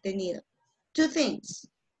tenido. Two things.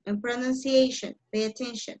 In pronunciation, pay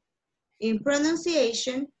attention. In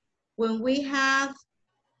pronunciation, when we have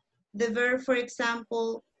the verb, for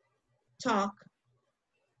example, talk,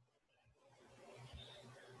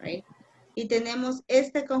 right? Y tenemos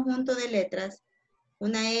este conjunto de letras,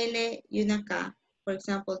 una L y una K. For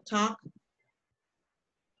example, talk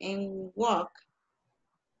and walk,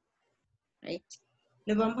 right?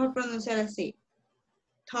 Lo vamos a pronunciar así.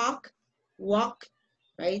 Talk, walk,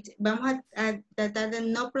 right? Vamos a tratar de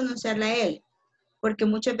no pronunciar la L, porque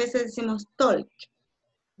muchas veces decimos talk,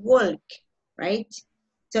 walk, right?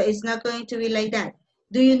 So it's not going to be like that.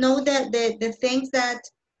 Do you know that the things that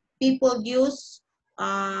people use,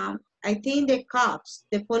 I think the cops,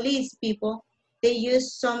 the police people, they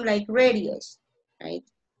use some like radios, right?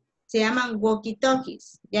 Se llaman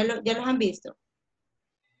walkie-talkies. ¿Ya los han visto?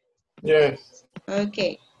 Yes.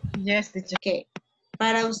 Okay. Yes, teacher. Okay.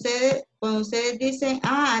 Para ustedes, cuando ustedes dicen,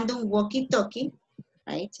 anda un walkie-talkie,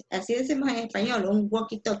 right? Así decimos en español, un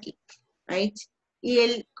walkie-talkie, right?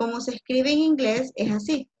 Y como se escribe en inglés, es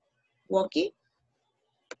así.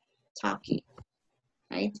 Walkie-talkie,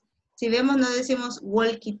 right? Si vemos, no decimos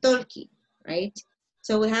walkie-talkie, right?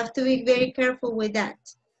 So we have to be very careful with that.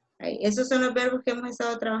 Right? Esos son los verbos que hemos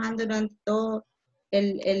estado trabajando durante todo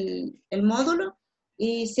el módulo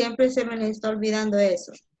y siempre se me les está olvidando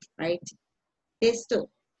eso, right? These two.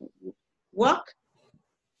 Walk,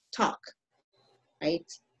 talk, right?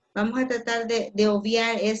 Vamos a tratar de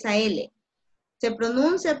obviar esa L. Se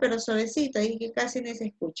pronuncia, pero suavecito, y que casi ni se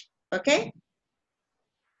escucha. ¿Ok?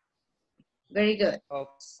 Very good.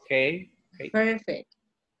 Okay. Perfect.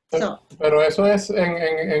 Pero eso es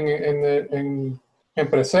en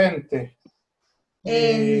presente.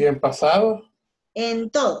 ¿Y en pasado? En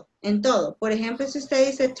todo. Por ejemplo, si usted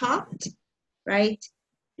dice talked, right?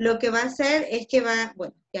 Lo que va a hacer es que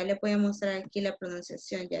bueno, ya le voy a mostrar aquí la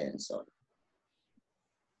pronunciación ya de un solo.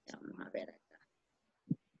 Vamos a ver acá.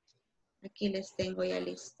 Aquí les tengo ya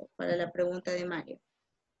listo para la pregunta de Mario.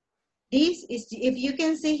 This is, if you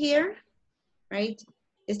can see here, right?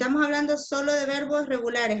 Estamos hablando solo de verbos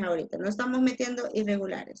regulares ahorita. No estamos metiendo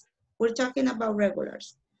irregulares. We're talking about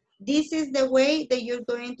regulars. This is the way that you're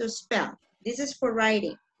going to spell. This is for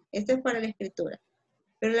writing. Este es para la escritura.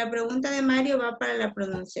 Pero la pregunta de Mario va para la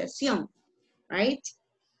pronunciación, right?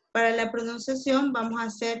 Para la pronunciación vamos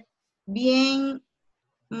a ser bien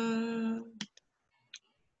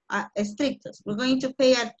estrictos. We're going to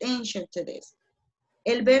pay attention to this.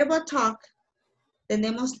 El verbo talk,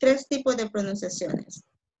 tenemos tres tipos de pronunciaciones.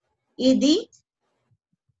 ED,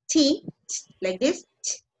 T, like this,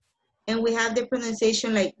 and we have the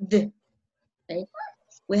pronunciation like D. Okay?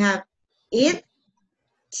 We have it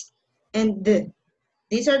and D.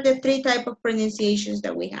 These are the three types of pronunciations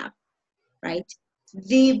that we have, right?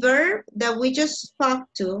 The verb that we just spoke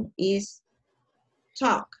to is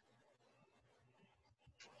talk.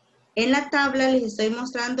 En la tabla les estoy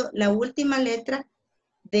mostrando la última letra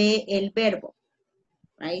del verbo,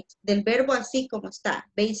 right? Del verbo así como está,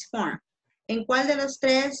 base form. ¿En cuál de los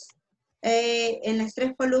tres, en las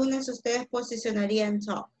tres columnas ustedes posicionarían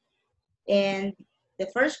talk? And the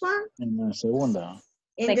first one? En la segunda.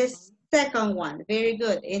 In the second one, very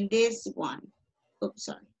good. In this one, oops,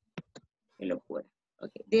 sorry. Qué locura.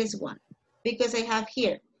 Okay, this one. Because I have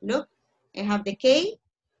here, look, I have the K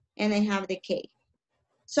and I have the K.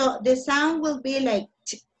 So the sound will be like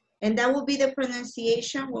T, and that will be the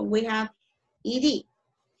pronunciation when we have ED,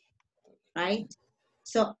 right?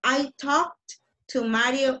 So I talked to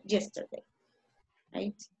Mario yesterday,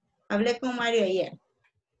 right? Hablé con Mario ayer,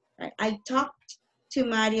 right? I talked to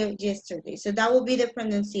Mario yesterday. So that will be the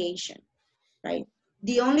pronunciation, right?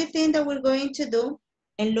 The only thing that we're going to do,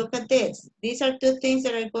 and look at this. These are two things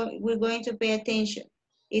that we're going to pay attention.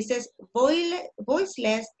 It says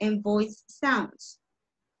voiceless and voice sounds.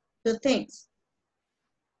 Two things.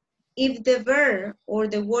 If the verb or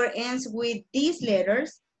the word ends with these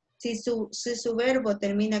letters, si su verbo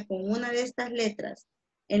termina con una de estas letras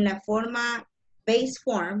en la forma base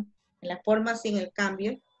form, en la forma sin el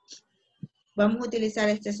cambio, vamos a utilizar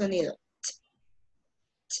este sonido.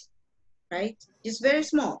 Right? Just very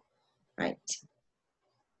small. Right?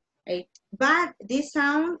 Right? But this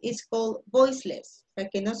sound is called voiceless, o sea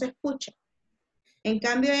que no se escucha. En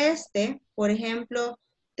cambio por ejemplo,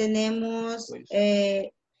 tenemos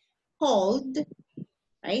hold,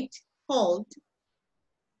 right? Hold.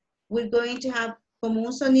 We're going to have como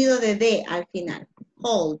un sonido de D al final.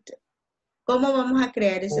 Hold. ¿Cómo vamos a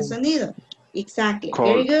crear ese sonido? Exactly. Cold.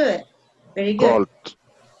 Very good. Very good. Cold.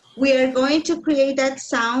 We are going to create that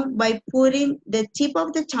sound by putting the tip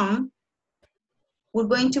of the tongue. We're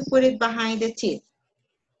going to put it behind the teeth.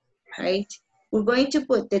 Right? We're going to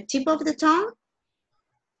put the tip of the tongue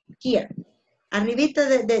here. Arribita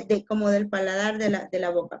como del paladar de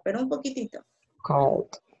la boca, pero un poquitito.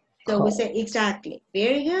 Cold. So we say exactly.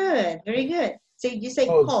 Very good. Very good. So you say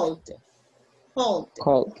cold. Cold.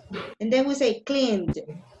 Cold. And then we say cleaned.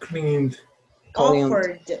 Cleaned.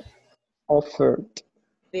 Offered. Offered.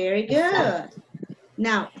 Very good.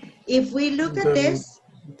 Now, if we look at this,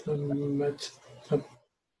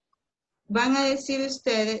 van a decir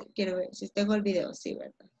ustedes, quiero ver si tengo el video, sí,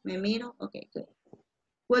 ¿verdad? Me miro, okay, good.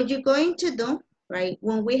 What you're going to do, right,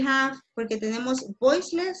 when we have, porque tenemos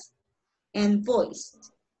voiceless and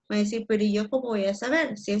voiced. Van a decir, pero yo cómo voy a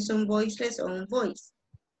saber si es un voiceless o un voice.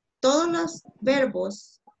 Todos los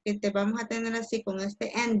verbos que te vamos a tener así con este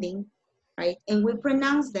ending, right, and we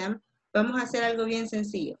pronounce them, vamos a hacer algo bien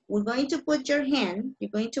sencillo. We're going to put your hand,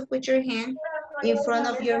 you're going to put your hand in front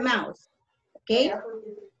of your mouth, okay?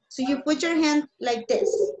 So you put your hand like this.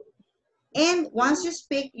 And once you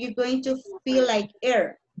speak, you're going to feel like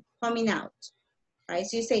air coming out, right?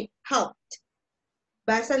 So you say, helped.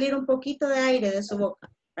 Va a salir un poquito de aire de su boca,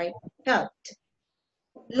 right? Helped.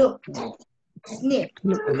 Looked. Sniffed.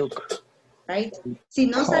 Look. Right? Si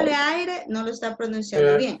no sale aire, no lo está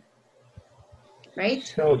pronunciando bien. Right?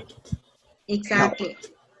 Helped. Exactly.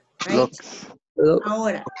 Right?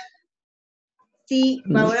 Ahora,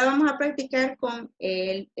 ahora vamos a practicar con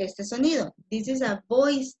este sonido. This is a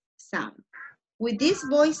voice sound. With this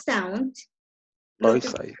voice sound,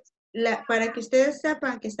 para que ustedes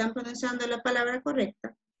sepan que están pronunciando la palabra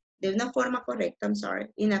correcta, de una forma correcta, I'm sorry,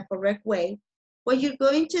 in a correct way, what you're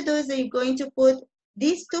going to do is that you're going to put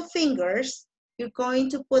these two fingers, you're going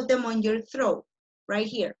to put them on your throat, right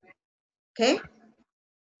here, okay?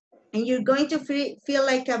 And you're going to feel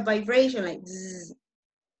like a vibration, like zzz,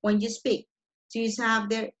 when you speak. So you have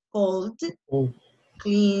there cold,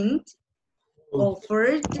 cleaned,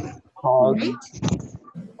 offered, right?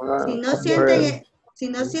 Si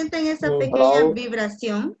no sienten esa pequeña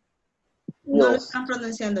vibración, no lo están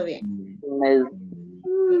pronunciando bien.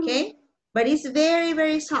 Okay? But it's very,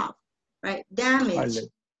 very soft, right? Damaged,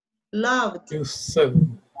 loved,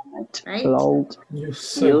 right? Loved.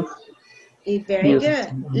 Very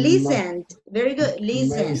good. Listened. Very good.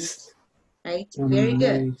 Listened. Right? Very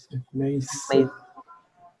good.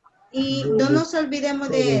 Y no nos olvidemos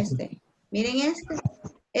de este. Miren este.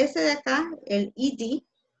 Este de acá, el ED,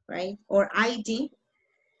 right? Or ID.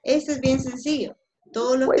 Este es bien sencillo.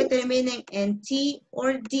 Todos los que terminen en T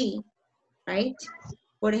or D, right?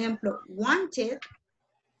 Por ejemplo, wanted,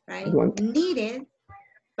 right? Needed.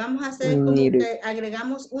 Vamos a hacer como que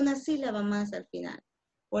agregamos una sílaba más al final.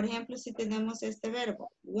 Por ejemplo, si tenemos este verbo,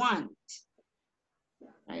 want,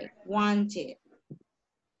 right? Wanted,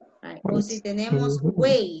 right? O si tenemos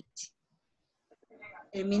wait,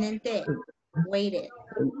 termina en T, waited.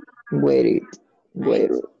 Waited. Right?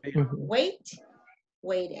 Waited.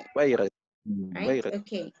 Waited. Waited. Right?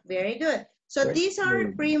 Okay, very good. So these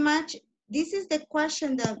are pretty much, this is the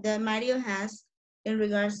question that Mario has in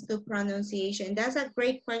regards to pronunciation. That's a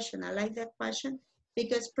great question. I like that question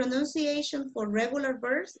because pronunciation for regular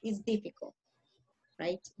verbs is difficult,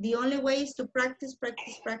 right? The only way is to practice,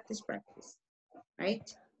 practice, practice, practice, right?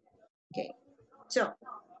 Okay, so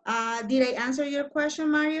did I answer your question,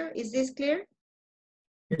 Mario? Is this clear?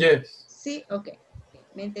 Yes. Sí, okay.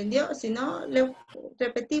 ¿Me entendió? Si no, le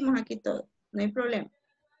repetimos aquí todo. No hay problema.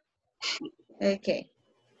 Okay.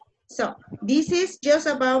 So, this is just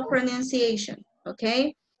about pronunciation,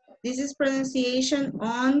 okay? This is pronunciation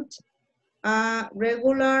on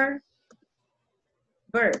regular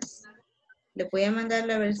verbs. Le voy a mandar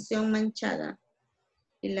la versión manchada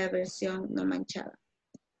y la versión no manchada.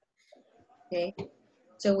 Okay?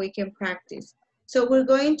 So we can practice. So we're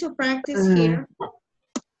going to practice here.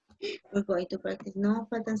 We're going to practice. No,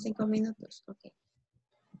 faltan 5 minutos. Okay.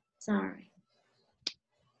 Sorry.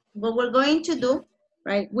 What we're going to do,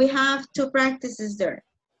 right? We have 2 practices there,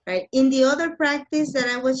 right? In the other practice that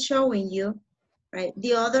I was showing you, right?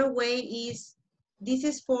 The other way is, this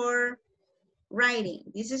is for writing.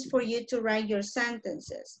 This is for you to write your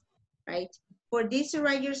sentences, right? For this to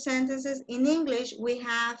write your sentences in English, we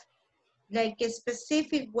have like a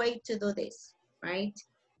specific way to do this, right?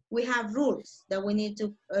 We have rules that we need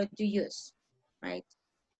to use, right?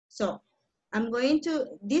 So I'm going to,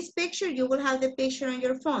 this picture, you will have the picture on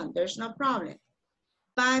your phone. There's no problem.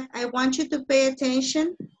 But I want you to pay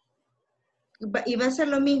attention. Y va a ser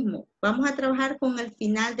lo mismo. Vamos a trabajar con el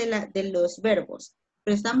final de los verbos.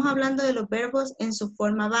 Pero estamos hablando de los verbos en su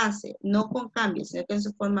forma base, no con cambios, sino que en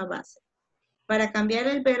su forma base. Para cambiar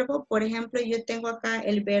el verbo, por ejemplo, yo tengo acá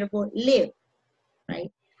el verbo live,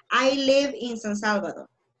 right? I live in San Salvador,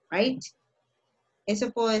 right?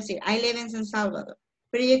 Eso puedo decir, I live in San Salvador.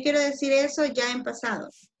 Pero yo quiero decir eso ya en pasado,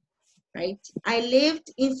 right? I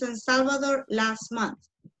lived in San Salvador last month.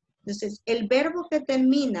 Entonces, el verbo que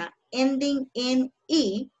termina ending in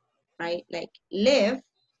E, right, like live,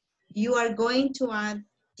 you are going to add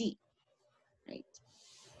D, right?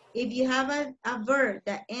 If you have a verb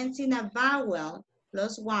that ends in a vowel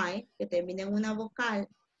plus Y, que termina en una vocal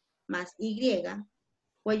más Y,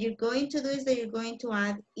 what you're going to do is that you're going to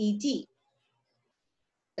add ED.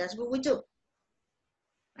 That's what we do,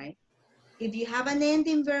 right? If you have an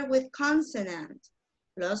ending verb with consonant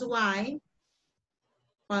plus Y,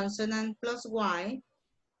 consonant plus Y,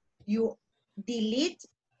 you delete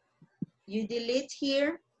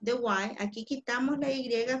here the Y. Aquí quitamos la Y,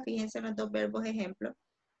 fíjense en los 2 verbos ejemplo,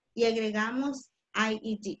 y agregamos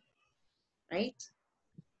IED, right?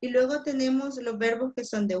 Y luego tenemos los verbos que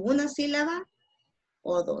son de una sílaba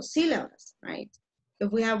o 2 sílabas, right?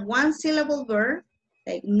 If we have 1 syllable verb,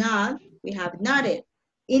 like nod, we have nodded.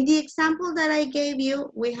 In the example that I gave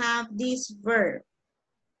you, we have this verb.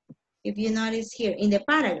 If you notice here in the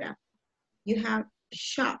paragraph, you have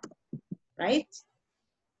shop, right?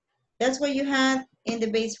 That's what you had in the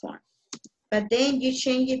base form. But then you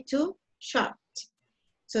change it to shopped.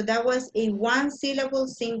 So that was a 1 syllable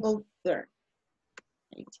single verb.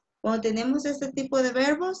 Right? Cuando tenemos este tipo de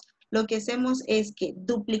verbos, lo que hacemos es que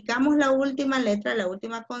duplicamos la última letra, la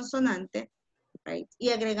última consonante, right?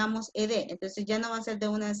 Y agregamos ed. Entonces ya no va a ser de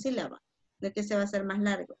una sílaba, de que se va a hacer más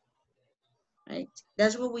largo. Right?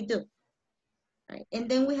 That's what we do. Right? And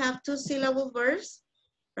then we have 2 syllable verbs,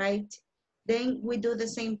 right? Then we do the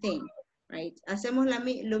same thing, right? Hacemos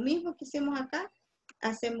lo mismo que hicimos acá,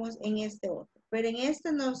 hacemos en este otro. Pero en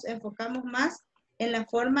este nos enfocamos más en la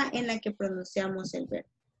forma en la que pronunciamos el verbo,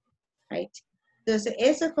 right? Entonces,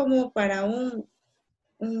 eso es como para un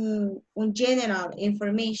general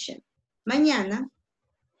information. Mañana,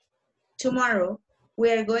 tomorrow,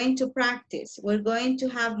 we are going to practice. We're going to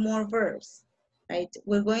have more verbs, right?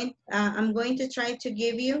 I'm going to try to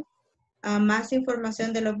give you más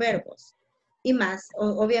información de los verbos y más,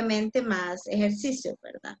 obviamente, más ejercicios,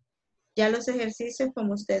 ¿verdad? Ya los ejercicios,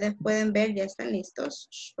 como ustedes pueden ver, ya están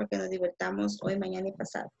listos porque nos divertamos hoy, mañana y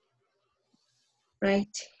pasado.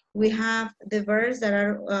 Right? We have the verbs that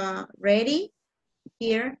are ready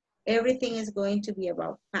here. Everything is going to be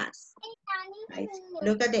about past. Right?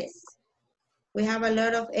 Look at this. We have a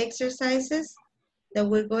lot of exercises that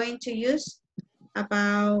we're going to use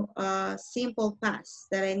about simple past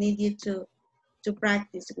that I need you to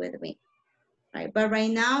practice with me. Right? But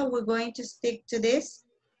right now, we're going to stick to this.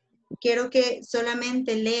 Quiero que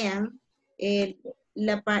solamente lean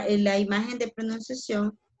la imagen de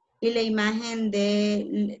pronunciación y la imagen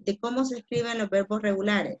de cómo se escriben los verbos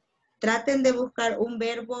regulares. Traten de buscar un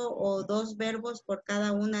verbo o 2 verbos por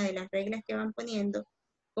cada una de las reglas que van poniendo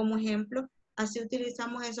como ejemplo. Así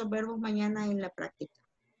utilizamos esos verbos mañana en la práctica.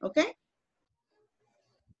 ¿Ok?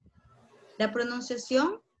 La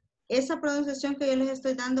pronunciación, esa pronunciación que yo les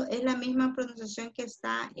estoy dando es la misma pronunciación que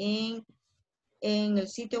está en el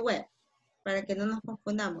sitio web, para que no nos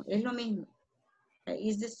confundamos, es lo mismo.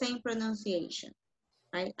 It's the same pronunciation.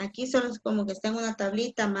 Right? Aquí solo es como que está en una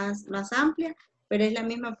tablita más amplia, pero es la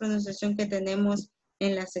misma pronunciación que tenemos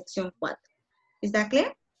en la sección 4. ¿Is that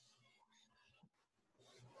clear?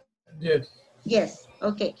 Yes. Yes,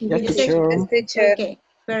 okay. Yes, teacher. Okay,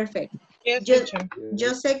 perfect. Yes, teacher.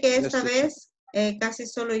 Yo sé que esta Yes, vez casi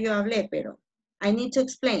solo yo hablé, pero I need to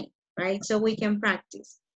explain, right? So we can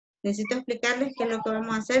practice. Necesito explicarles qué es lo que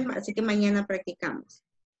vamos a hacer, así que mañana practicamos,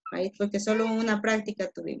 right? Porque solo una práctica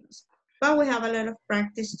tuvimos. But we have a lot of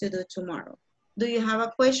practice to do tomorrow. Do you have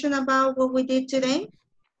a question about what we did today?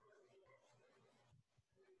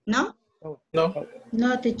 No? No.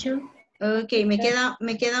 No, teacher. Ok, me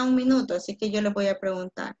queda un minuto, así que yo le voy a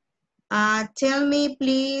preguntar. Tell me,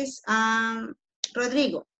 please,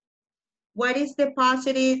 Rodrigo, what is the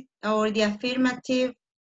positive or the affirmative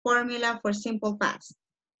formula for simple past?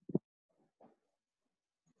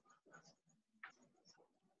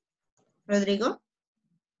 Rodrigo?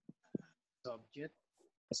 Subject.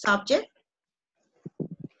 Subject?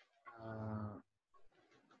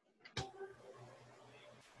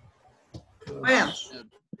 What else?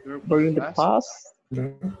 During the past.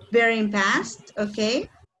 Very in past, okay.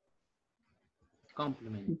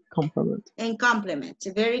 Complement. Complement. And complement,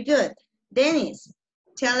 very good. Dennis,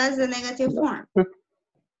 tell us the negative form.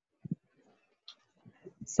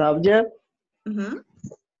 Subject.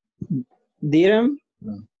 Didn't.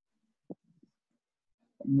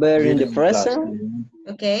 Verb in the present.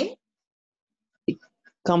 Okay.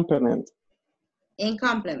 Complement. In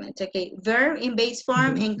complement, okay. Verb in base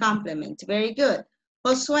form and complement, very good.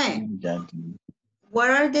 Josue, what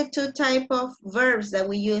are the two type of verbs that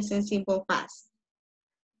we use in simple past?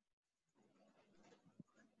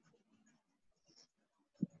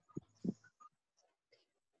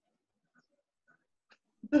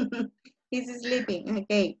 He's sleeping,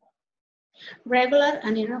 okay. Regular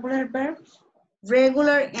and irregular verbs.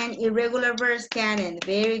 Regular and irregular verbs, Karen,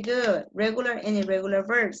 very good. Regular and irregular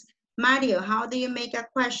verbs. Mario, how do you make a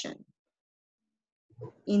question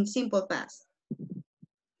in simple past?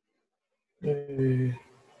 Did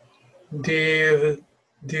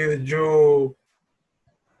you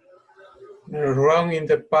run in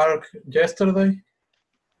the park yesterday?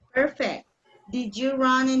 Perfect. Did you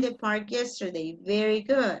run in the park yesterday? Very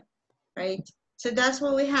good, right? So that's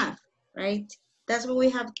what we have, right? That's what we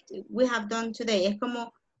have done today. Es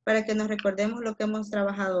como para que nos recordemos lo que hemos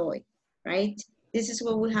trabajado hoy, right? This is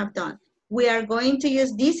what we have done. We are going to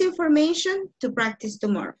use this information to practice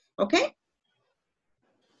tomorrow, okay?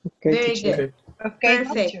 Okay, Very teacher. good. Okay,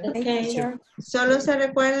 Perfect. Okay. Solo se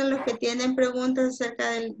recuerden los que tienen preguntas acerca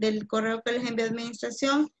del correo que les envió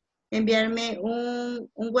administración, enviarme un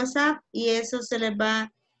WhatsApp y eso se les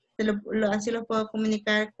va, así lo puedo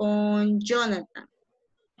comunicar con Jonathan,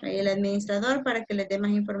 el administrador, para que les dé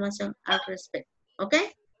más información al respecto. ¿Ok?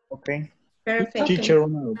 Ok. Perfecto. Teacher,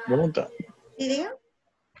 una pregunta. ¿Sí, diga?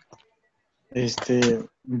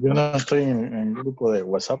 Yo no estoy en el grupo de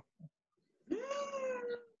WhatsApp.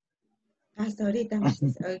 Hasta ahorita.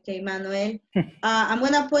 Okay, Manuel. I'm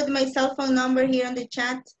going to put my cell phone number here on the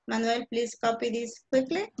chat. Manuel, please copy this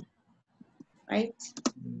quickly. Right?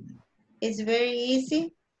 It's very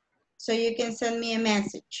easy. So you can send me a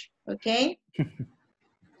message. Okay?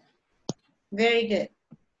 Very good.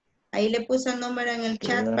 Ahí le puse el número en el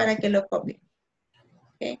chat para que lo copie.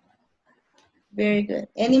 Okay? Very good.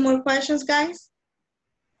 Any more questions, guys?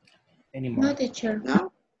 Any more? No, teacher.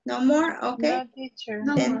 No? No more? Okay. No, teacher.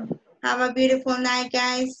 No Then more. have a beautiful night,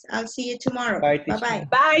 guys. I'll see you tomorrow. Bye, teacher.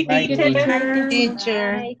 Bye-bye. Bye, teacher. Bye,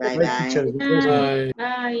 Teacher. Bye-bye. Bye.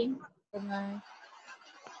 Bye. Good night.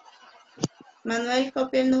 Manuel,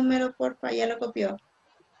 copia el número, porfa. Ya lo copió.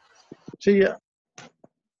 Sí, ya.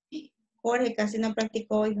 Jorge casi no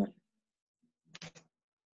practicó hoy, Jorge.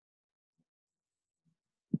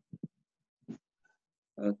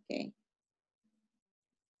 Okay.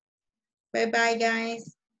 Bye-bye,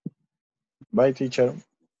 guys. Bye, teacher.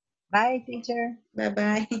 Bye, teacher.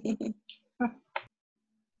 Bye-bye.